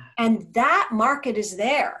 And yeah. and that market is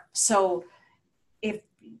there. So if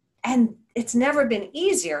and it's never been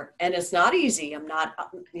easier, and it's not easy. I'm not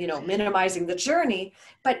minimizing the journey,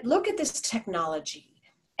 but look at this technology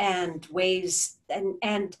and ways,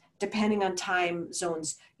 and depending on time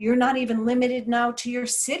zones, you're not even limited now to your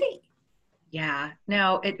city. Yeah.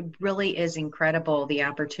 No, it really is incredible the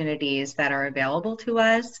opportunities that are available to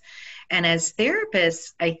us. And as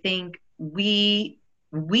therapists, I think we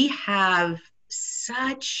have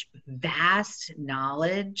such vast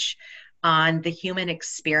knowledge on the human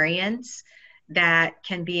experience that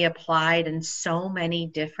can be applied in so many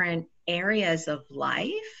different areas of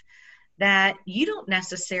life that you don't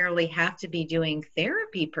necessarily have to be doing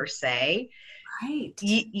therapy per se. Right.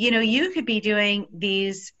 You could be doing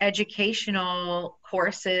these educational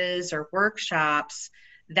courses or workshops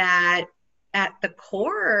that at the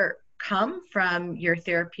core come from your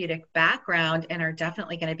therapeutic background and are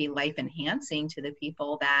definitely going to be life enhancing to the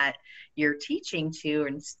people that you're teaching to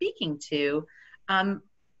and speaking to.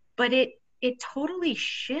 But it totally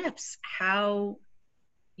shifts how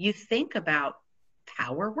you think about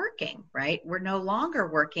how we're working, right? We're no longer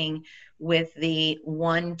working with the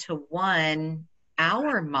one-to-one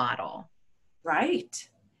hour model. Right.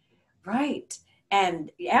 Right.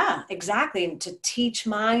 And yeah, exactly. And to teach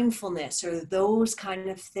mindfulness or those kind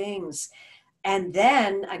of things. And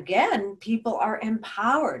then again, people are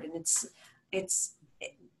empowered, and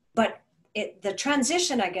but the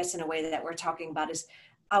transition, I guess, in a way that we're talking about is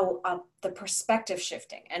the perspective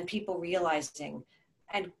shifting and people realizing,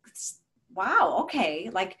 and wow, okay,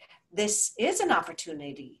 like this is an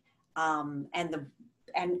opportunity. And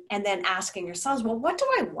then asking yourselves, well, what do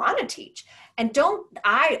I want to teach? And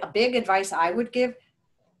a big advice I would give,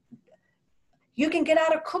 you can get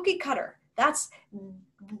out of cookie cutter.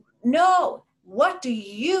 No, what do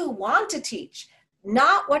you want to teach?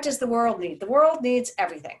 Not what does the world need? The world needs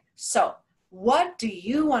everything. So what do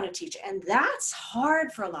you want to teach? And that's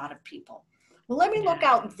hard for a lot of people. Well, let me look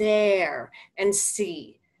out there and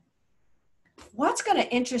see what's going to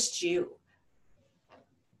interest you.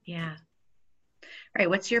 Yeah. Right.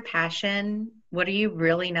 What's your passion? What are you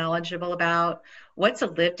really knowledgeable about? What's a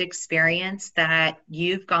lived experience that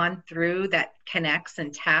you've gone through that connects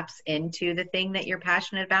and taps into the thing that you're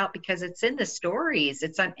passionate about? Because it's in the stories,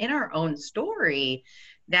 in our own story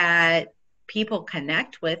that people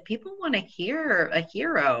connect with. People want to hear a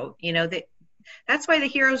hero, that's why the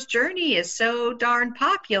hero's journey is so darn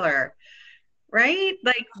popular, right?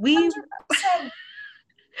 Like we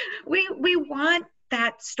want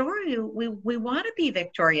that story. We want to be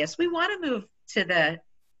victorious. We want to move to the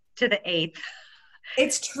eighth.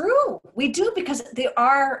 It's true. We do, because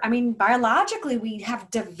biologically we have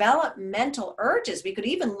developmental urges. We could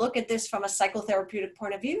even look at this from a psychotherapeutic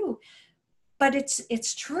point of view, but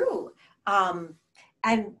it's true. And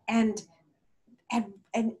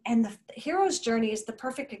the hero's journey is the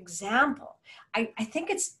perfect example. I think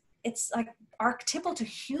it's like archetypal to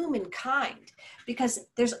humankind, because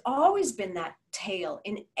there's always been that tale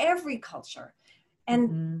in every culture.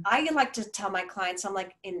 And I like to tell my clients, I'm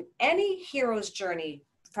like, in any hero's journey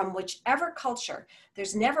from whichever culture,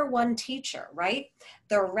 there's never one teacher, right?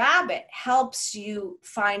 The rabbit helps you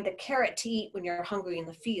find the carrot to eat when you're hungry in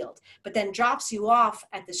the field, but then drops you off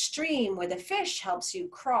at the stream where the fish helps you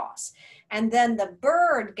cross. And then the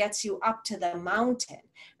bird gets you up to the mountain.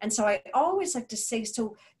 And so I always like to say,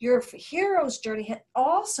 so your hero's journey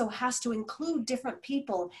also has to include different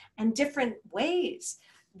people and different ways,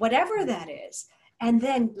 whatever that is. And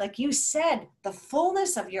then, like you said, the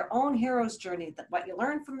fullness of your own hero's journey, what you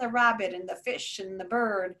learn from the rabbit and the fish and the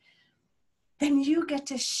bird, then you get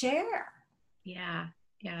to share. Yeah,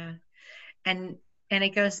 yeah. And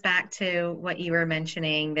it goes back to what you were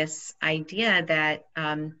mentioning, this idea that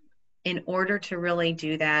in order to really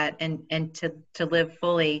do that and to live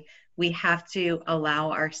fully, we have to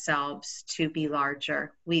allow ourselves to be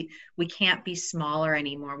larger. We can't be smaller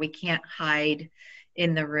anymore. We can't hide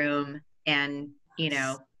in the room and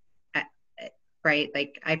right?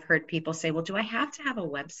 Like I've heard people say, well, do I have to have a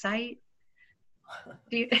website?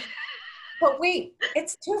 But wait,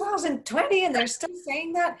 it's 2020 and they're still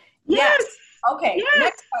saying that? Yes. Okay, yes.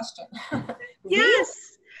 Next question.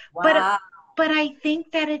 Yes. Wow. But I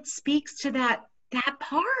think that it speaks to that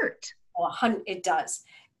part. Well, it does,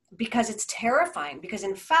 because it's terrifying. Because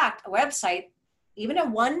in fact, a website, even a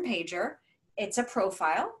one-pager, it's a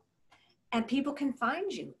profile, and people can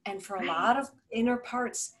find you. And for a lot of inner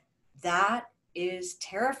parts, that is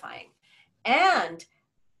terrifying. And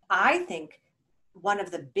I think one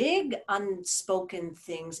of the big unspoken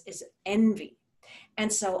things is envy. And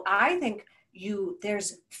so I think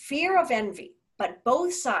there's fear of envy, but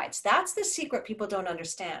both sides. That's the secret people don't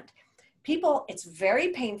understand. People, it's very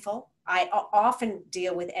painful. I often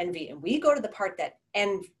deal with envy, and we go to the part that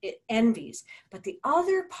envies, but the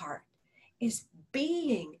other part is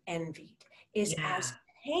being envied is as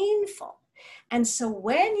painful. And so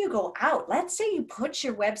when you go out, let's say you put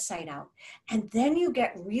your website out and then you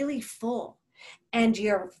get really full, and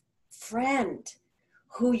your friend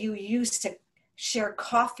who you used to share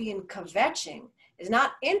coffee and kvetching is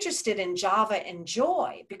not interested in Java and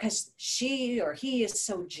Joy because she or he is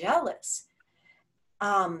so jealous.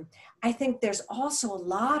 I think there's also a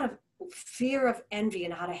lot of fear of envy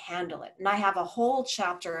and how to handle it. And I have a whole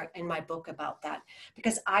chapter in my book about that,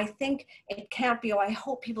 because I think it can't be, oh, I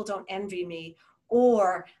hope people don't envy me,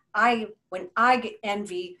 or when I get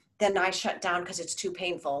envy, then I shut down because it's too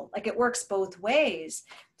painful. Like, it works both ways.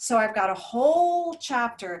 So I've got a whole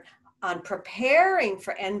chapter on preparing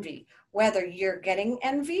for envy, whether you're getting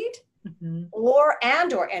envied or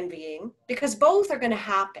envying, because both are going to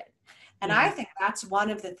happen. And I think that's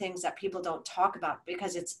one of the things that people don't talk about,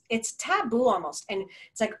 because it's taboo almost. And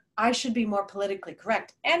it's like, I should be more politically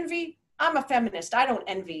correct. Envy, I'm a feminist, I don't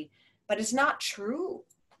envy. But it's not true.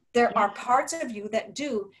 There are parts of you that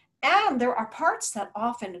do. And there are parts that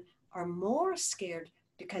often are more scared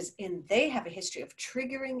because they have a history of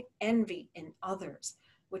triggering envy in others,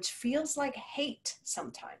 which feels like hate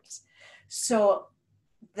sometimes. So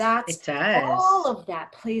that's all of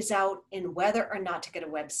that plays out in whether or not to get a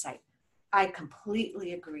website. I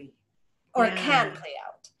completely agree. Or it can play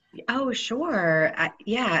out. Oh, sure.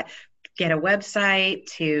 Get a website,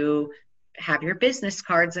 to have your business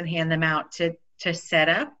cards and hand them out, to set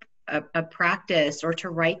up a practice, or to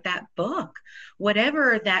write that book.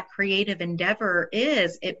 Whatever that creative endeavor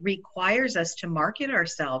is, it requires us to market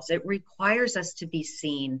ourselves. It requires us to be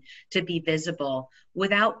seen, to be visible.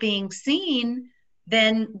 Without being seen,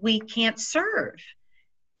 then we can't serve.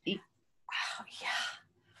 Oh, yeah.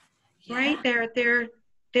 Right?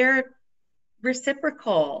 They're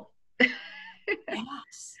reciprocal.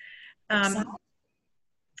 Yes. Exactly.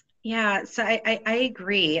 Yeah, so I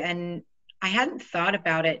agree. And I hadn't thought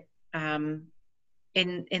about it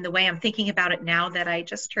in the way I'm thinking about it now that I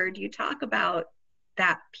just heard you talk about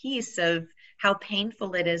that piece of how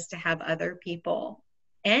painful it is to have other people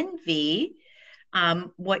envy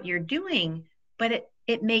what you're doing. But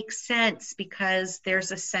it makes sense, because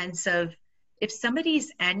there's a sense of, if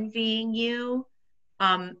somebody's envying you,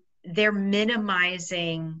 they're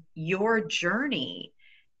minimizing your journey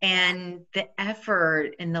and the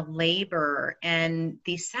effort and the labor and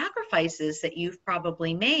the sacrifices that you've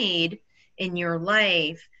probably made in your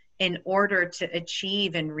life in order to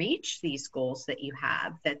achieve and reach these goals that you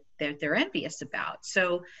have, that they're envious about.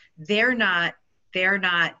 So they're not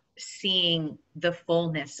seeing the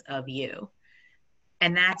fullness of you.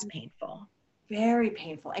 And that's painful. Very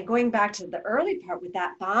painful. And going back to the early part with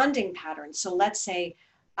that bonding pattern. So let's say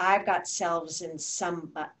I've got selves in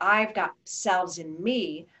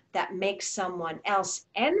me that makes someone else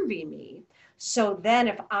envy me. So then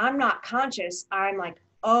if I'm not conscious, I'm like,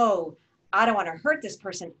 oh, I don't want to hurt this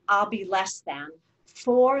person. I'll be less than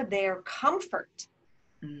for their comfort.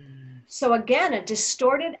 So again, a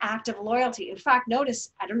distorted act of loyalty. In fact,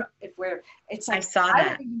 notice, I don't know if it's like, I saw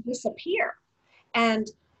that. Disappear. And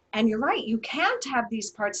you're right, you can't have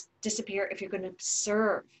these parts disappear if you're going to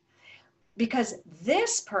serve, because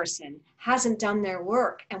this person hasn't done their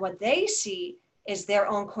work, and what they see is their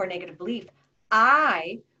own core negative belief.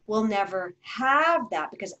 I will never have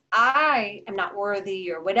that because I am not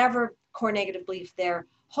worthy, or whatever core negative belief they're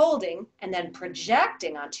holding and then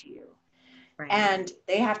projecting onto you. Right. And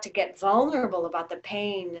they have to get vulnerable about the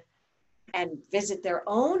pain and visit their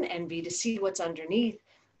own envy to see what's underneath,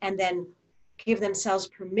 and then give themselves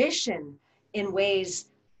permission in ways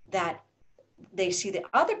that they see the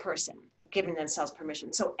other person giving themselves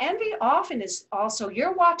permission. So envy often is also,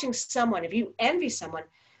 you're watching someone, if you envy someone,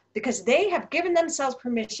 because they have given themselves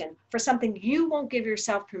permission for something you won't give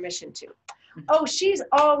yourself permission to. Oh, she's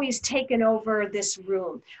always taken over this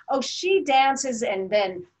room. Oh, she dances, and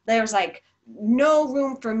then there's like no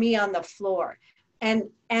room for me on the floor. And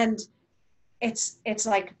it's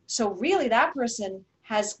like, so really that person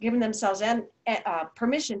has given themselves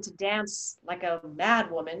permission to dance like a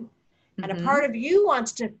mad woman. And a part of you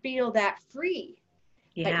wants to feel that free,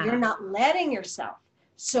 but you're not letting yourself.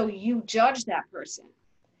 So you judge that person.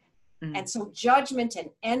 And so judgment and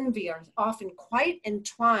envy are often quite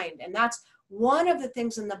entwined. And that's one of the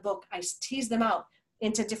things in the book. I tease them out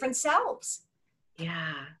into different selves.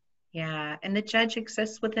 Yeah. And the judge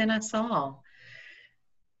exists within us all.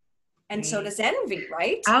 And so does envy,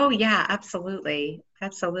 right? Oh, yeah, absolutely.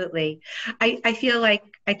 I feel like,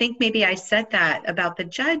 I think maybe I said that about the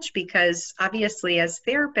judge, because obviously as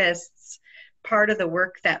therapists, part of the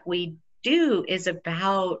work that we do is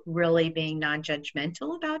about really being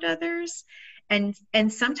non-judgmental about others. And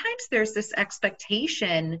sometimes there's this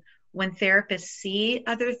expectation when therapists see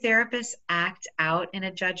other therapists act out in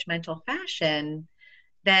a judgmental fashion,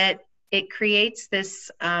 that it creates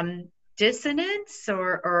this dissonance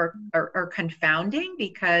or confounding,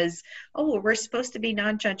 because, oh, well, we're supposed to be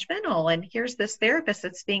non-judgmental, and here's this therapist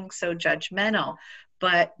that's being so judgmental,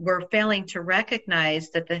 but we're failing to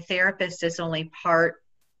recognize that the therapist is only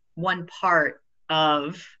one part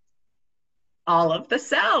of all of the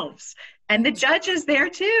selves, and the judge is there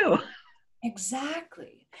too.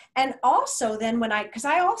 Exactly. And also then because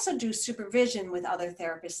I also do supervision with other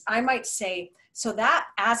therapists, I might say, so that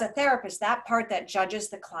as a therapist, that part that judges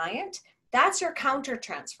the client, that's your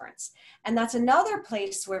countertransference. And that's another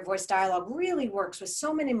place where voice dialogue really works with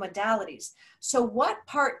so many modalities. So what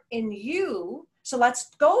part in you, so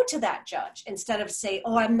let's go to that judge instead of say,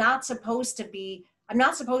 oh, I'm not supposed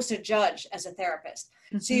to judge as a therapist.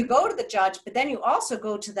 Mm-hmm. So you go to the judge, but then you also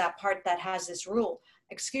go to that part that has this rule.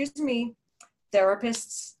 Excuse me,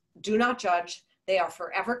 therapists do not judge. They are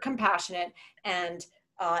forever compassionate. And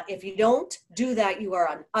if you don't do that, you are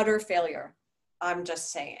an utter failure. I'm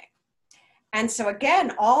just saying. And so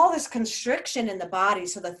again, all this constriction in the body,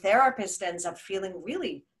 so the therapist ends up feeling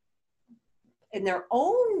really in their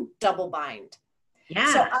own double bind.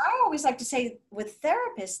 Yeah. So I always like to say with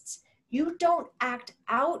therapists, you don't act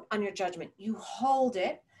out on your judgment. You hold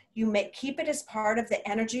it. You keep it as part of the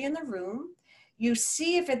energy in the room. You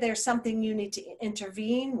see if there's something you need to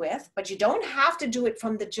intervene with, but you don't have to do it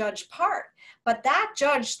from the judge part. But that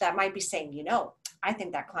judge that might be saying, I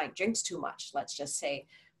think that client drinks too much, let's just say,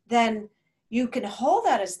 then you can hold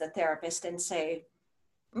that as the therapist and say,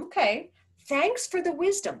 okay, thanks for the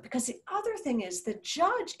wisdom. Because the other thing is the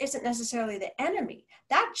judge isn't necessarily the enemy.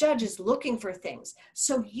 That judge is looking for things.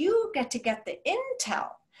 So you get the intel,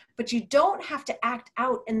 but you don't have to act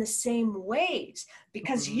out in the same ways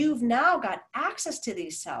because you've now got access to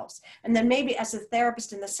these selves. And then maybe as a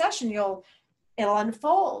therapist in the session, it'll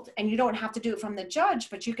unfold and you don't have to do it from the judge,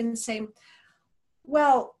 but you can say,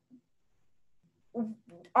 well, you'll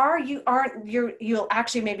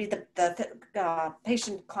actually, maybe the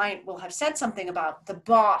patient client will have said something about the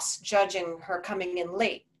boss judging her coming in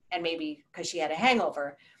late, and maybe because she had a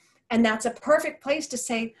hangover. And that's a perfect place to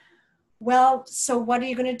say, well, so what are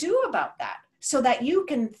you going to do about that? So that you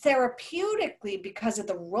can therapeutically, because of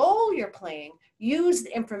the role you're playing, use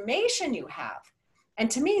the information you have.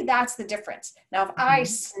 And to me, that's the difference. Now, if I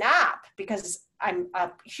snap because I'm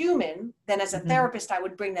a human, then as a therapist, I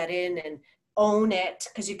would bring that in and own it,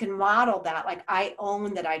 because you can model that. Like, I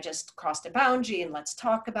own that I just crossed a boundary and let's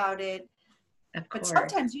talk about it. But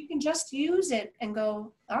sometimes you can just use it and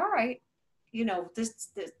go, all right, this,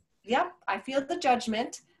 yep, I feel the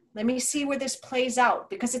judgment. Let me see where this plays out,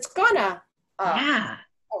 because it's gonna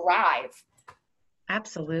arrive.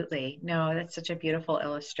 Absolutely. No, that's such a beautiful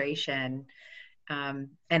illustration. And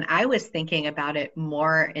I was thinking about it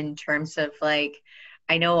more in terms of, like,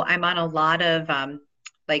 I know I'm on a lot of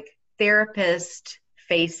therapist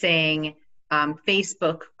facing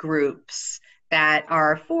Facebook groups that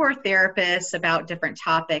are for therapists about different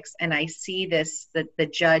topics. And I see the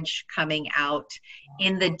judge coming out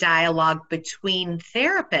in the dialogue between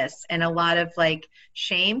therapists, and a lot of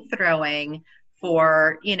shame throwing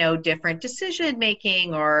for, different decision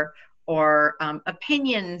making or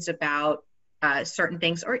opinions about certain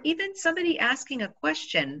things, or even somebody asking a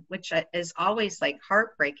question, which is always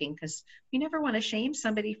heartbreaking, because you never want to shame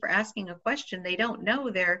somebody for asking a question they don't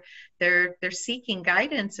know. They're seeking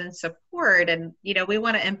guidance and support, and we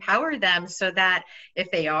want to empower them so that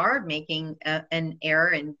if they are making an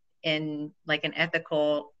error in an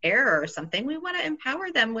ethical error or something, we want to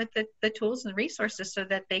empower them with the tools and resources so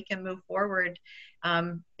that they can move forward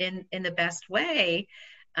in the best way.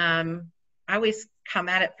 I always come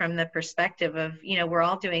at it from the perspective of, we're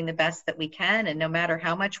all doing the best that we can. And no matter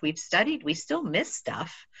how much we've studied, we still miss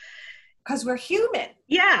stuff. Because we're human.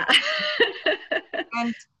 Yeah.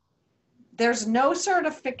 And there's no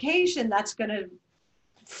certification that's going to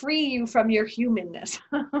free you from your humanness.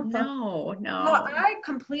 No. I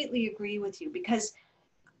completely agree with you, because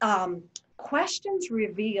questions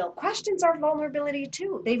are vulnerability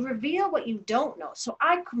too. They reveal what you don't know. So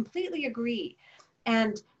I completely agree.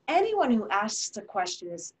 And anyone who asks a question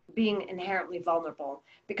is being inherently vulnerable,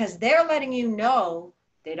 because they're letting you know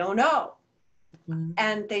they don't know.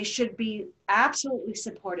 And they should be absolutely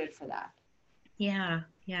supported for that. Yeah.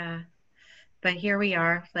 But here we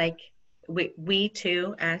are, we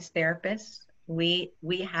too, as therapists, we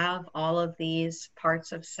have all of these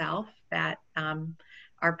parts of self that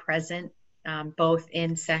are present both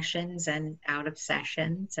in sessions and out of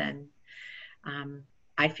sessions. And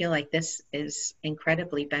I feel like this is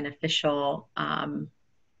incredibly beneficial, an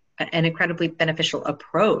incredibly beneficial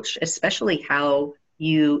approach, especially how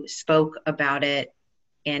you spoke about it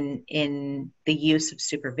in the use of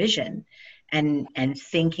supervision and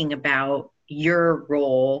thinking about your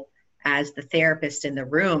role as the therapist in the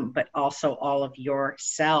room, but also all of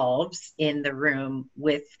yourselves in the room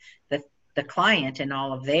with the client and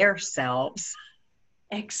all of their selves.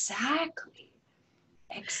 Exactly.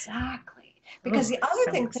 Because the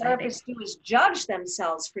other thing therapists do is judge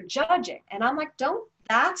themselves for judging. And I'm like,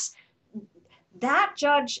 that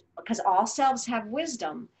judge, because all selves have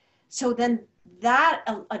wisdom. So then that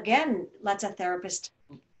again lets a therapist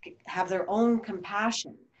have their own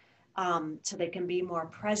compassion, so they can be more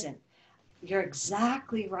present. You're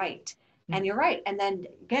exactly right. And you're right. And then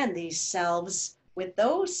again, these selves with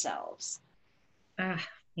those selves.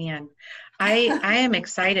 Man, I am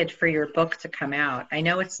excited for your book to come out. I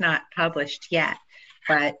know it's not published yet,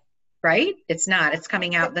 but right? It's not. It's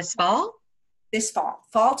coming out this fall? This fall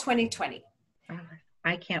 2020.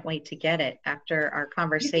 I can't wait to get it after our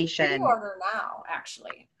conversation. You can pre-order now,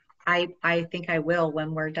 actually. I think I will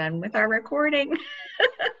when we're done with our recording.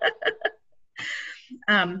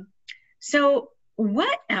 So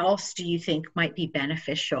what else do you think might be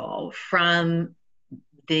beneficial from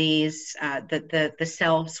these the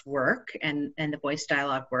selves work and the voice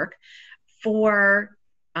dialogue work for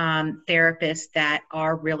therapists that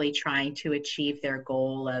are really trying to achieve their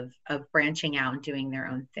goal of branching out and doing their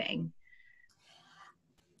own thing?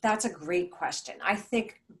 That's a great question. I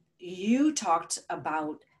think you talked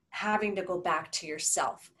about having to go back to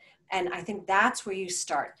yourself. And I think that's where you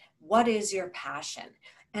start. What is your passion?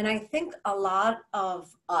 And I think a lot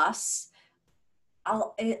of us,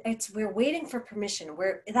 we're waiting for permission.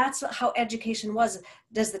 That's how education was.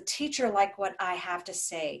 Does the teacher like what I have to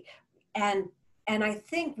say? And I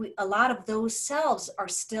think a lot of those selves are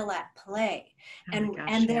still at play,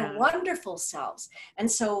 and they're wonderful selves. And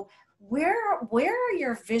so where are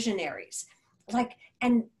your visionaries? Like,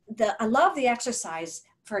 I love the exercise,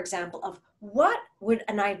 for example, of what would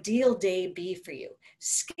an ideal day be for you?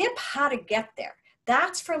 Skip how to get there.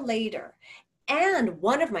 That's for later. And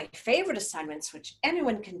one of my favorite assignments, which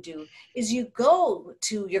anyone can do, is you go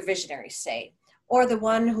to your visionary, say, or the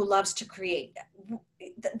one who loves to create,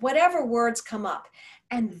 whatever words come up,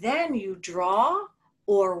 and then you draw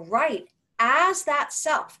or write as that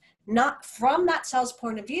self, not from that self's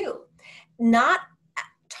point of view, not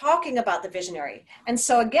talking about the visionary. And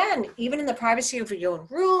so again, even in the privacy of your own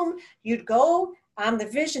room, you'd go, I'm the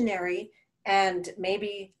visionary, and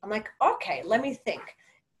maybe I'm like, okay, let me think.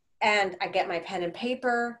 And I get my pen and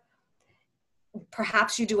paper.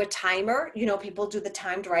 Perhaps you do a timer. You know, people do the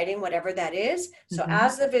timed writing, whatever that is. So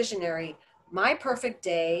as the visionary, my perfect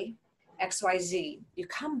day, XYZ, you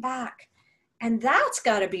come back, and that's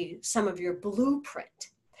got to be some of your blueprint.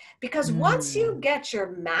 Because once you get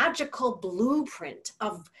your magical blueprint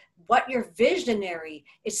of what your visionary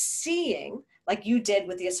is seeing, like you did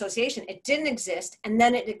with the association, it didn't exist, and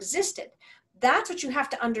then it existed. That's what you have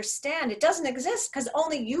to understand. It doesn't exist because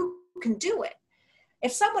only you can do it.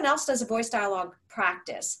 If someone else does a voice dialogue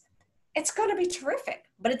practice, it's going to be terrific,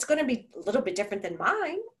 but it's going to be a little bit different than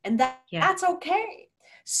mine. And that's okay.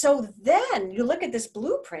 So then you look at this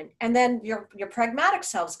blueprint, and then your pragmatic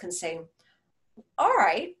selves can say, all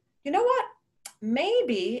right, you know what?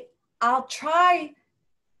 Maybe I'll try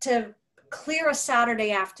to clear a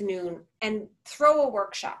Saturday afternoon and throw a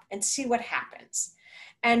workshop and see what happens.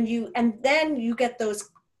 And then you get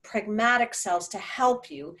those pragmatic selves to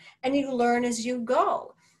help you, and you learn as you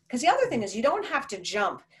go. Because the other thing is, you don't have to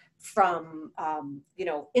jump from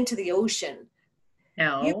into the ocean.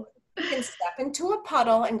 No. You can step into a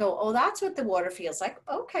puddle and go, oh, that's what the water feels like.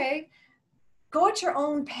 Okay. Go at your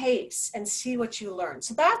own pace and see what you learn.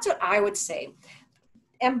 So that's what I would say.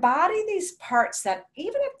 Embody these parts that,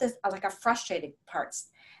 even if there's like a frustrating parts,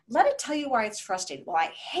 let it tell you why it's frustrating. Well,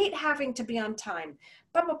 I hate having to be on time.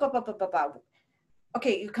 Blah, blah, blah, blah, blah, blah, blah.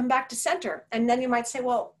 Okay, you come back to center. And then you might say,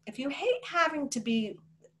 well, if you hate having to be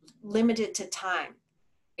limited to time,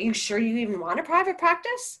 are you sure you even want a private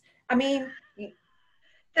practice? I mean,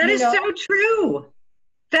 that is so true.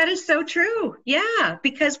 That is so true. Yeah,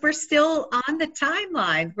 because we're still on the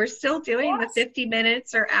timeline. We're still doing the 50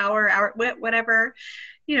 minutes or hour, whatever,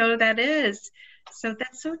 that is. So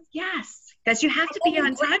that's yes, because you have to be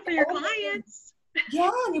on time for your clients. Yeah,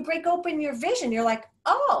 and you break open your vision. You're like,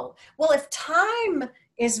 oh, well, if time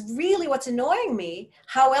is really what's annoying me,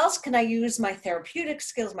 how else can I use my therapeutic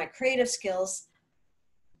skills, my creative skills?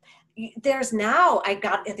 There's now, I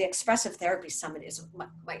got at the Expressive Therapy Summit is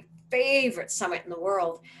my favorite summit in the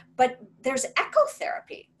world, but there's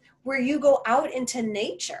ecotherapy where you go out into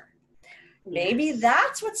nature. Maybe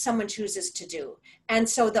that's what someone chooses to do. And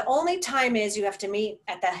so the only time is you have to meet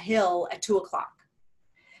at the hill at 2:00,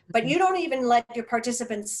 but you don't even let your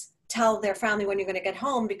participants tell their family when you're going to get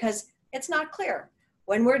home, because it's not clear.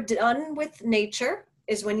 When we're done with nature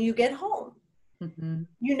is when you get home. Mm-hmm.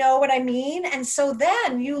 You know what I mean? And so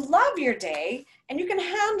then you love your day and you can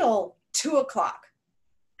handle 2:00,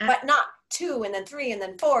 but not 2 and then 3 and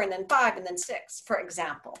then 4 and then 5 and then 6, for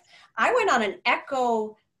example. I went on an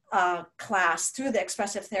echo class through the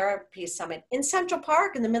Expressive Therapy Summit in Central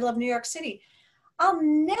Park in the middle of New York City. I'll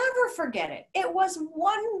never forget it. It was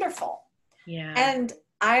wonderful. Yeah. And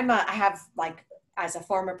I have, like, as a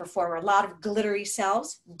former performer, a lot of glittery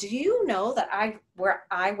selves. Do you know that where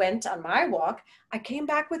I went on my walk, I came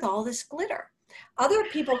back with all this glitter. Other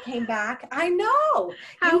people came back. I know.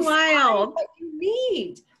 How You wild. find what you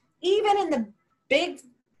need, even in the big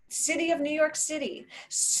city of New York City.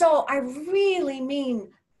 So I really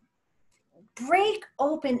mean, break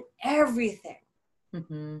open everything.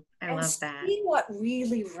 Mm-hmm. I And love that. see what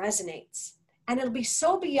really resonates. And it'll be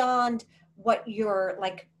so beyond what you're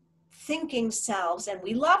like thinking selves, and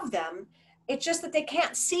we love them. It's just that they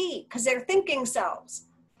can't see because they're thinking selves.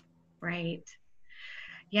 Right.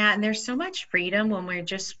 Yeah. And there's so much freedom when we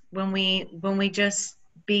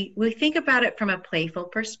think about it from a playful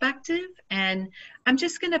perspective, and I'm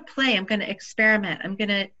just going to play. I'm going to experiment. I'm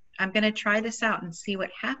going to try this out and see what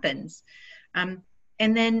happens. And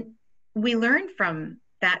then we learn from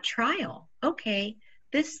that trial. Okay,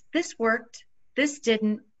 this worked. This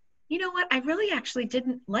didn't. You know what? I really actually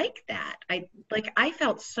didn't like that. I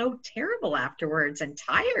felt so terrible afterwards and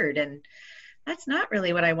tired, and that's not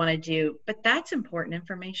really what I want to do. But that's important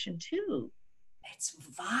information too, It's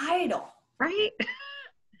vital. right?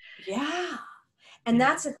 Yeah. And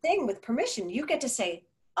that's the thing with permission. You get to say,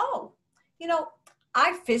 oh,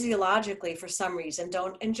 I physiologically, for some reason,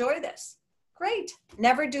 don't enjoy this. Great.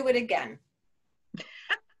 Never do it again.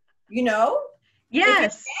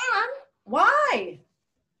 Yes. If you can, why?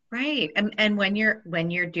 Right. And when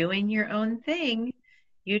you're doing your own thing,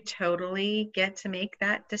 you totally get to make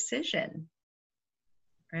that decision.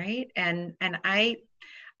 Right. And I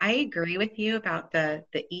agree with you about the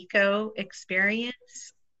eco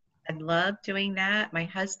experience. I love doing that. My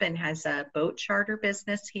husband has a boat charter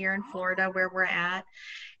business here in Florida where we're at.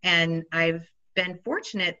 And I've been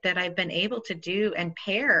fortunate that I've been able to do and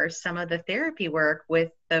pair some of the therapy work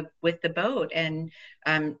with the boat, and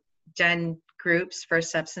done groups for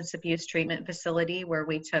substance abuse treatment facility where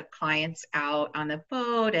we took clients out on the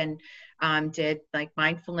boat and did like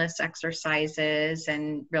mindfulness exercises.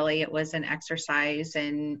 And really it was an exercise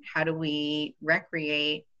in how do we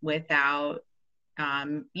recreate without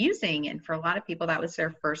using. And for a lot of people, that was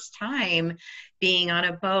their first time being on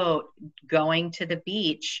a boat, going to the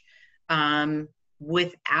beach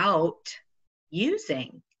without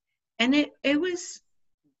using. And it was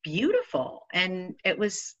beautiful. And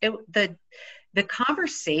the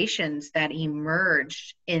conversations that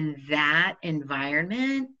emerged in that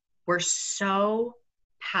environment were so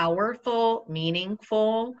powerful,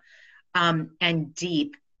 meaningful, and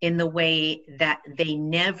deep in the way that they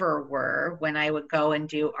never were when I would go and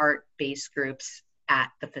do art-based groups at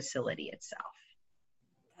the facility itself.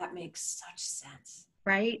 That makes such sense.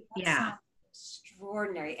 Right? That Yeah. sounds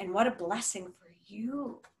extraordinary. And what a blessing for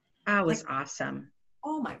you. That was awesome.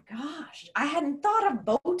 Oh my gosh. I hadn't thought of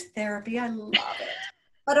boat therapy. I love it.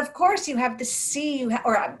 But of course you have the sea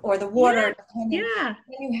or the water. Yeah.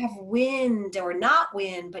 Then you have wind or not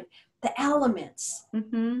wind, but the elements.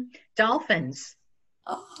 Mm-hmm. Dolphins.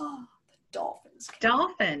 Oh, the dolphins.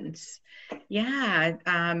 Dolphins. Yeah.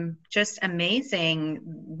 Just amazing.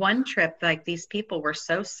 One trip, like these people were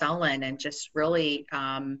so sullen and just really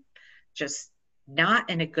just not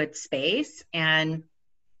in a good space. And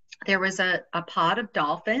there was a pod of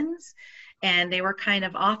dolphins, and they were kind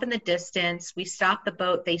of off in the distance. We stopped the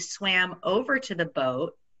boat. They swam over to the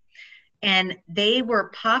boat, and they were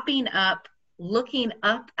popping up, looking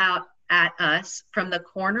up out at us from the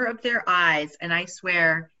corner of their eyes. And I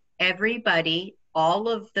swear, everybody, all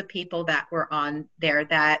of the people that were on there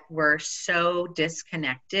that were so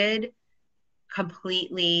disconnected,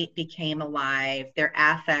 completely became alive. Their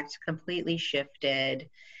affect completely shifted.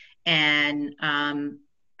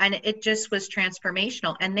 And it just was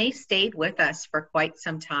transformational. And they stayed with us for quite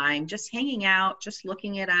some time, just hanging out, just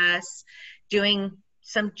looking at us, doing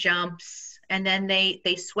some jumps. And then they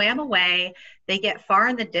swam away. They get far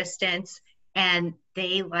in the distance, and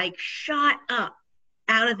they like shot up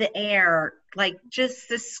out of the air, like just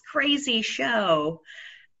this crazy show.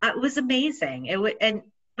 It was amazing. And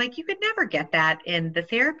like you could never get that in the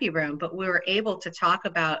therapy room, but we were able to talk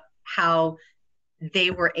about how they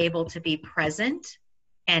were able to be present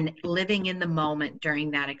and living in the moment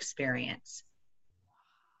during that experience,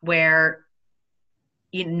 where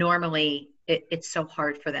normally it's so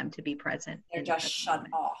hard for them to be present. They're just shut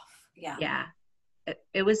moment. off. Yeah. Yeah.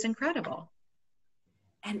 It was incredible.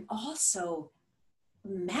 And also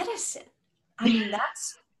medicine. I mean,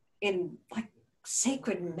 that's in like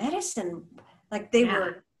sacred medicine. Like they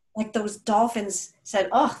were, like those dolphins said,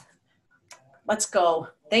 oh, let's go.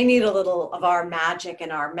 They need a little of our magic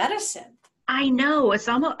and our medicine. I know it's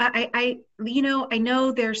almost, I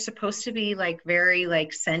know they're supposed to be like very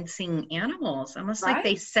like sensing animals, almost like Right?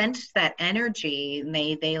 they sensed that energy and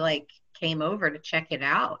they like came over to check it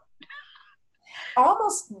out.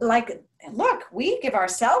 Almost like, look, we give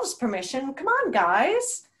ourselves permission. Come on,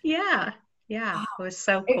 guys. Yeah. Yeah. It was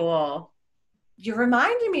so It, cool. you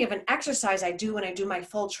reminded me of an exercise I do when I do my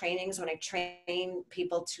full trainings, when I train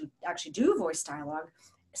people to actually do voice dialogue.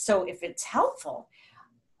 So if it's helpful,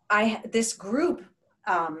 this group,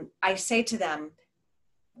 I say to them,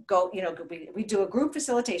 go, we do a group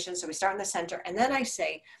facilitation. So we start in the center, and then I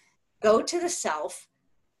say, go to the self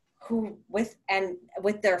who with and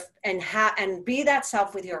with their and be that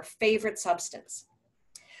self with your favorite substance.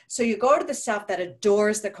 So you go to the self that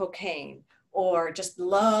adores the cocaine or just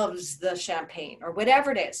loves the champagne or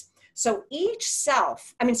whatever it is. So each so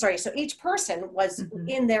each person was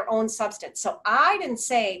in their own substance. So I didn't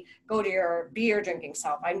say, go to your beer drinking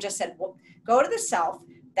self. I just said, well, go to the self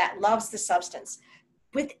that loves the substance.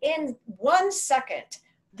 Within 1 second,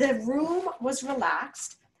 the room was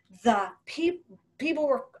relaxed. The people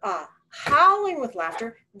were howling with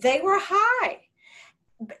laughter. They were high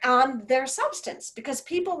on their substance because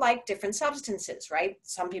people like different substances, right?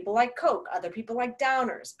 Some people like Coke, other people like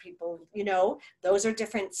downers. People, those are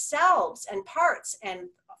different selves and parts and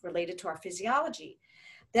related to our physiology.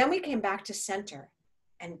 Then we came back to center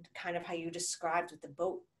and kind of how you described with the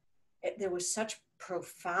boat. There was such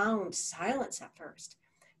profound silence at first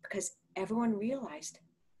because everyone realized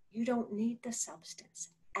you don't need the substance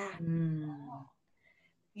at all.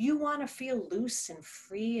 You want to feel loose and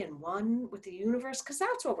free and one with the universe because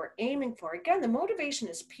that's what we're aiming for. Again, the motivation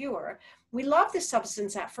is pure. We love the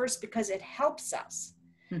substance at first because it helps us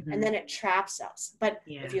and then it traps us. But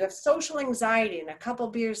if you have social anxiety and a couple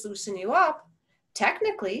beers loosen you up,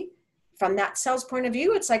 technically, from that self's point of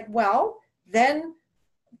view, it's like, well, then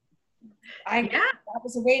that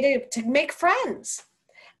was a way to make friends.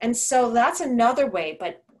 And so that's another way.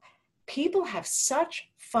 But people have such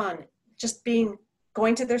fun just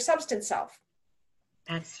going to their substance self.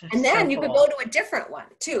 And then you could go to a different one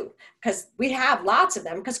too, because we have lots of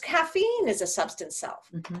them because caffeine is a substance self.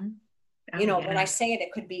 When I say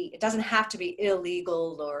it doesn't have to be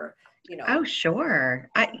illegal or, Oh, sure.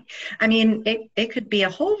 I mean, it could be a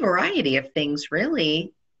whole variety of things,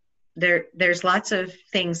 really. There's lots of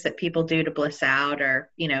things that people do to bliss out or,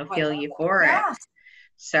 feel euphoric. Yes.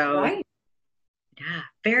 So, right. Yeah,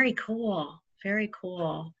 very cool. Very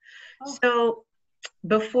cool. Oh. So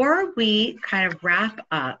before we kind of wrap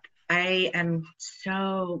up, I am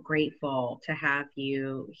so grateful to have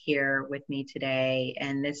you here with me today.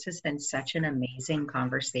 And this has been such an amazing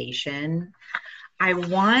conversation. I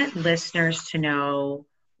want listeners to know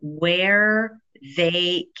where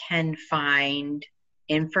they can find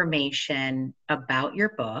information about your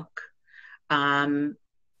book. And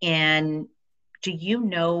do you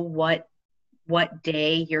know what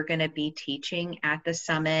day you're going to be teaching at the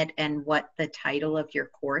summit and what the title of your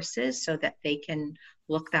course is so that they can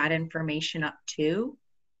look that information up too?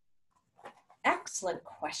 Excellent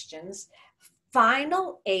questions.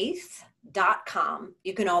 Final8th.com.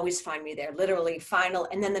 You can always find me there, literally final,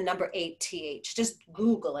 and then the number 8th. Just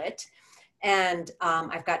Google it. And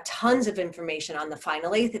I've got tons of information on the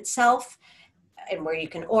Final 8th itself and where you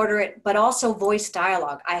can order it, but also voice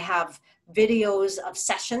dialogue. I have videos of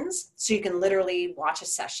sessions, so you can literally watch a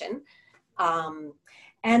session.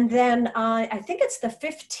 And then I think it's the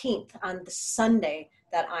 15th on the Sunday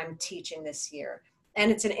that I'm teaching this year. And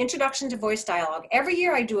it's an introduction to voice dialogue. Every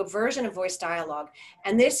year I do a version of voice dialogue.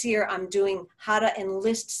 And this year I'm doing how to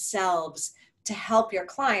enlist selves to help your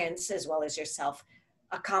clients as well as yourself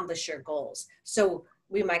accomplish your goals. So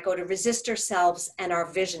we might go to resistor selves and our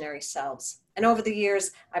visionary selves. And over the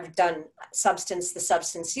years, I've done the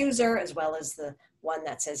substance user, as well as the one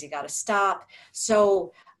that says you got to stop.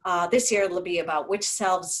 So this year it'll be about which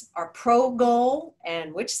selves are pro-goal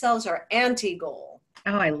and which selves are anti-goal.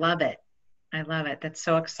 Oh, I love it. I love it. That's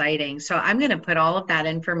so exciting. So I'm going to put all of that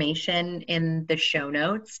information in the show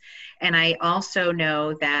notes. And I also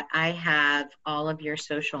know that I have all of your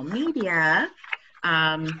social media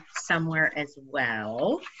somewhere as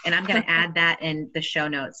well. And I'm going to add that in the show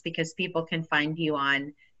notes because people can find you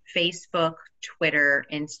on Facebook, Twitter,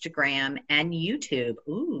 Instagram, and YouTube.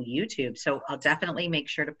 Ooh, YouTube. So I'll definitely make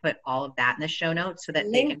sure to put all of that in the show notes so that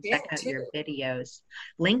LinkedIn, they can check out your videos.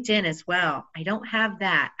 LinkedIn as well. I don't have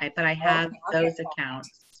that, but I have those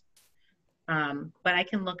accounts. But I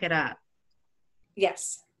can look it up.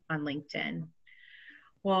 Yes. On LinkedIn.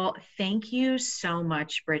 Well, thank you so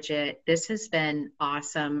much, Bridgit. This has been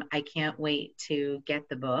awesome. I can't wait to get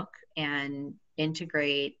the book and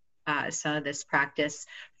integrate some of this practice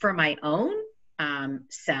for my own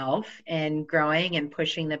self and growing and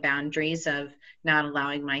pushing the boundaries of not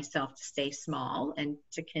allowing myself to stay small and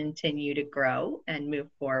to continue to grow and move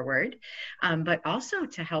forward, but also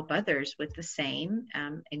to help others with the same,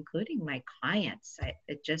 including my clients.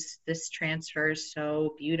 This transfers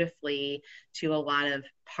so beautifully to a lot of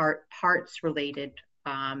parts related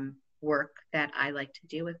work that I like to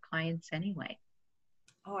do with clients anyway.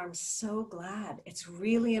 Oh, I'm so glad. It's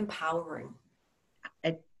really empowering.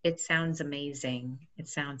 It sounds amazing. It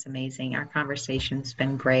sounds amazing. Our conversation's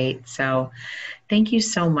been great. So thank you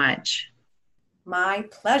so much. My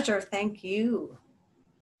pleasure. Thank you.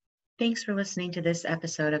 Thanks for listening to this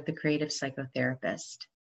episode of The Creative Psychotherapist.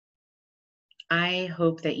 I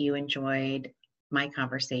hope that you enjoyed my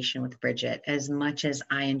conversation with Bridgit as much as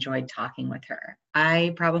I enjoyed talking with her.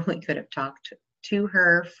 I probably could have talked to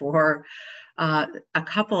her for a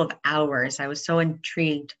couple of hours. I was so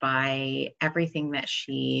intrigued by everything that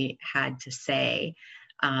she had to say.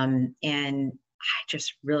 And I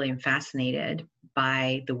just really am fascinated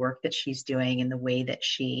by the work that she's doing and the way that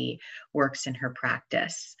she works in her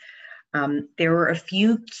practice. There were a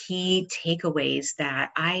few key takeaways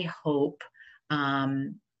that I hope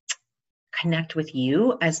connect with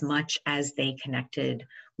you as much as they connected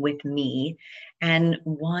with me. And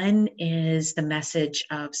one is the message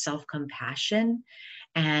of self-compassion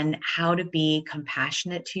and how to be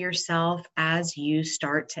compassionate to yourself as you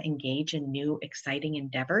start to engage in new exciting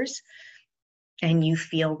endeavors and you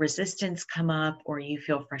feel resistance come up or you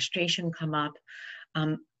feel frustration come up.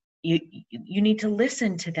 You need to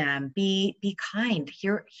listen to them, be kind,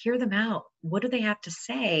 hear them out. What do they have to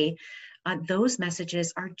say? Those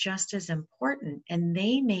messages are just as important, and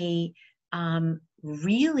they may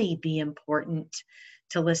really be important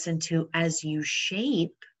to listen to as you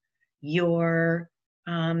shape your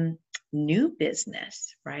new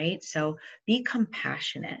business, right? So be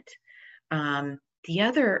compassionate. The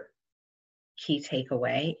other key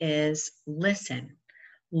takeaway is listen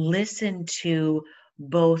to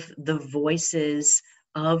both the voices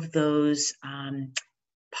of those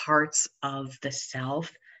parts of the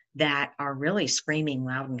self that are really screaming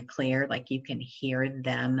loud and clear, like you can hear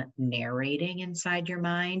them narrating inside your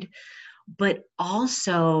mind, but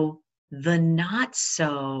also the not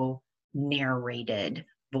so narrated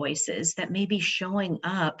voices that may be showing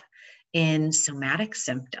up in somatic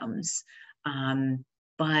symptoms.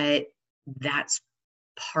 But that's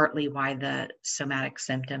partly why the somatic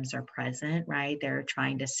symptoms are present, right? They're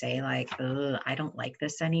trying to say like, oh, I don't like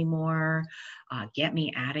this anymore. Get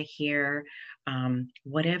me out of here.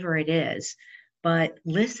 Whatever it is. But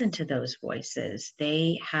listen to those voices.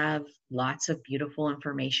 They have lots of beautiful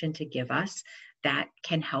information to give us that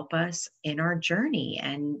can help us in our journey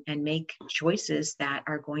and make choices that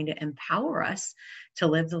are going to empower us to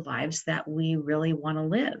live the lives that we really want to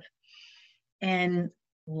live. And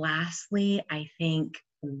lastly, I think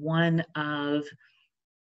one of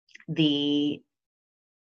the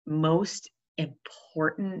most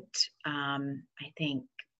important,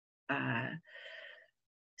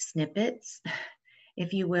 snippets,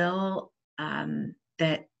 if you will,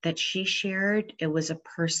 that she shared, it was a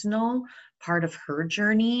personal part of her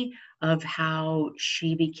journey of how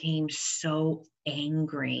she became so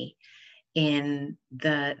angry in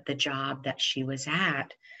the job that she was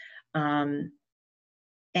at.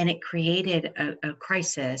 And it created a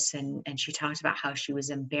crisis, and she talked about how she was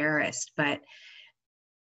embarrassed, but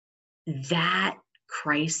that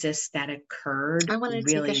crisis that occurred I want to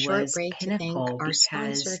really take a short was break to thank pinnacle our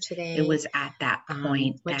sponsor because today, it was at that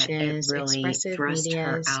point which that it is really Expressive thrust her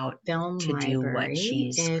Media's out Film to do what Library.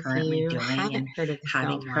 she's If currently you doing haven't and heard of the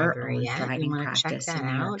having Film her Library own yet, you thriving want to check practice that in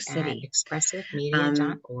New York out at City.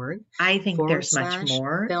 expressivemedia.org I think there's much /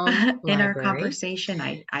 more film in our library. conversation.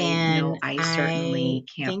 I And know I certainly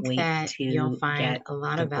can't think wait that you'll to find get a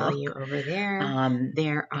lot the of value book. over there.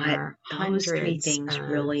 There But are those three hundreds things of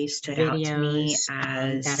really stood out to me videos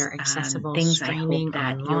as that are accessible things I hope streaming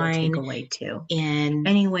that you'll take online away too. in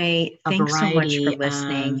Anyway, a thanks so much for variety of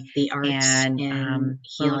listening, the arts and and we'll look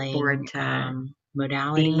healing forward to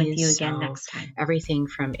modalities. being with you again So next time. everything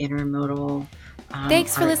from intermodal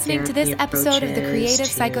Thanks for art listening to therapy this episode of The approaches Creative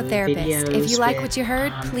to Psychotherapist. If you videos like with what you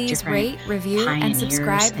heard, please different rate, review, and pioneers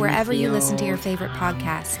subscribe in the wherever you listen to your field, favorite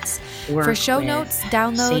podcasts. work For show with notes,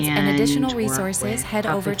 downloads, and sand, additional work resources, with head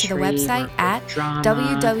over to the puppetry, website work at with drama,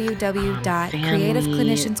 family therapy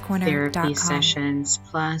www.creativeclinicianscorner.com. sessions,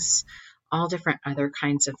 plus all different other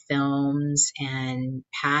kinds of films and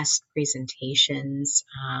past presentations.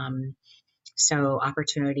 So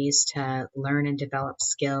opportunities to learn and develop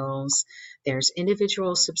skills. There's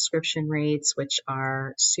individual subscription rates, which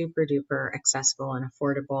are super duper accessible and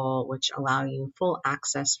affordable, which allow you full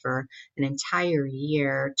access for an entire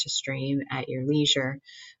year to stream at your leisure,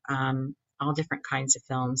 all different kinds of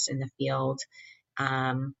films in the field.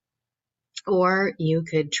 Or you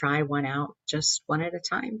could try one out just one at a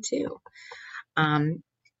time too.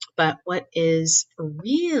 But what is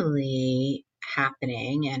really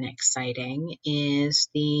happening and exciting is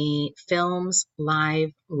the film's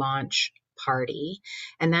live launch party.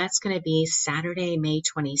 And that's going to be Saturday, May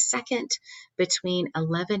 22nd between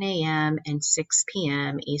 11 a.m. and 6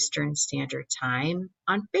 p.m. Eastern Standard Time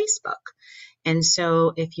on Facebook. And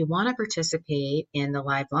so if you want to participate in the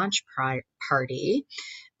live launch party,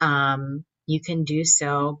 you can do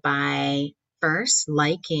so by first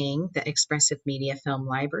liking the Expressive Media Film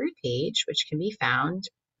Library page, which can be found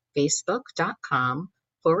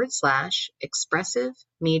facebook.com/Expressive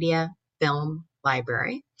Media Film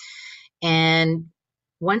Library. And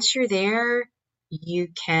once you're there,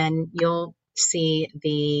 you'll see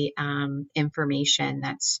the information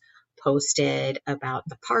that's posted about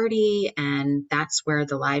the party, and that's where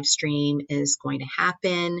the live stream is going to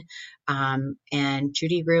happen. And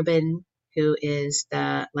Judy Rubin, who is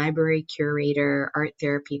the library curator, art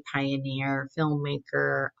therapy pioneer,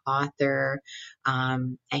 filmmaker, author. I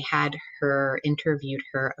had interviewed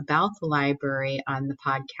her about the library on the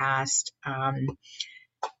podcast,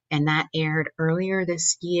 and that aired earlier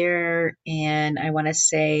this year. And I want to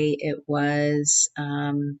say it was,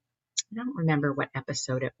 I don't remember what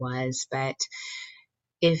episode it was, but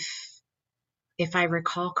if I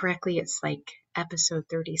recall correctly, it's like episode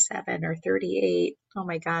 37 or 38. Oh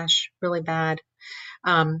my gosh, really bad.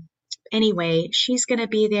 Anyway, she's going to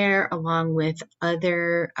be there along with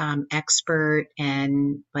other expert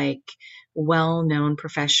and like well-known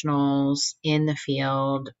professionals in the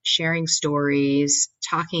field, sharing stories,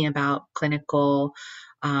 talking about clinical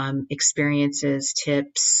experiences,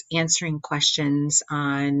 tips, answering questions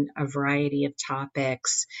on a variety of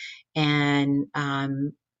topics. And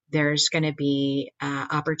there's going to be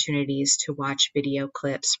opportunities to watch video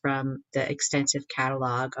clips from the extensive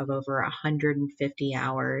catalog of over 150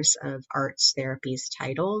 hours of arts therapies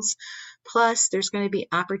titles. Plus, there's going to be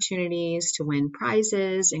opportunities to win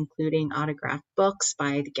prizes, including autographed books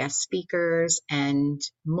by the guest speakers and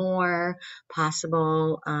more. It's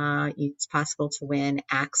possible to win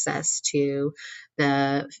access to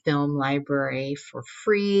the film library for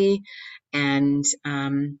free. And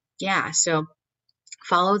so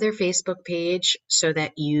follow their Facebook page so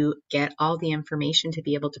that you get all the information to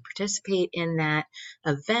be able to participate in that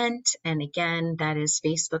event. And again, that is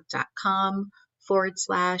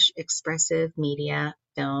facebook.com/Expressive Media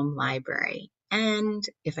Film Library. And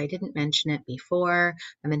if I didn't mention it before,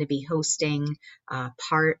 I'm going to be hosting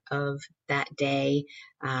part of that day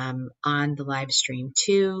on the live stream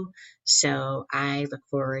too. So I look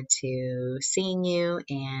forward to seeing you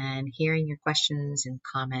and hearing your questions and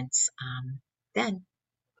comments then.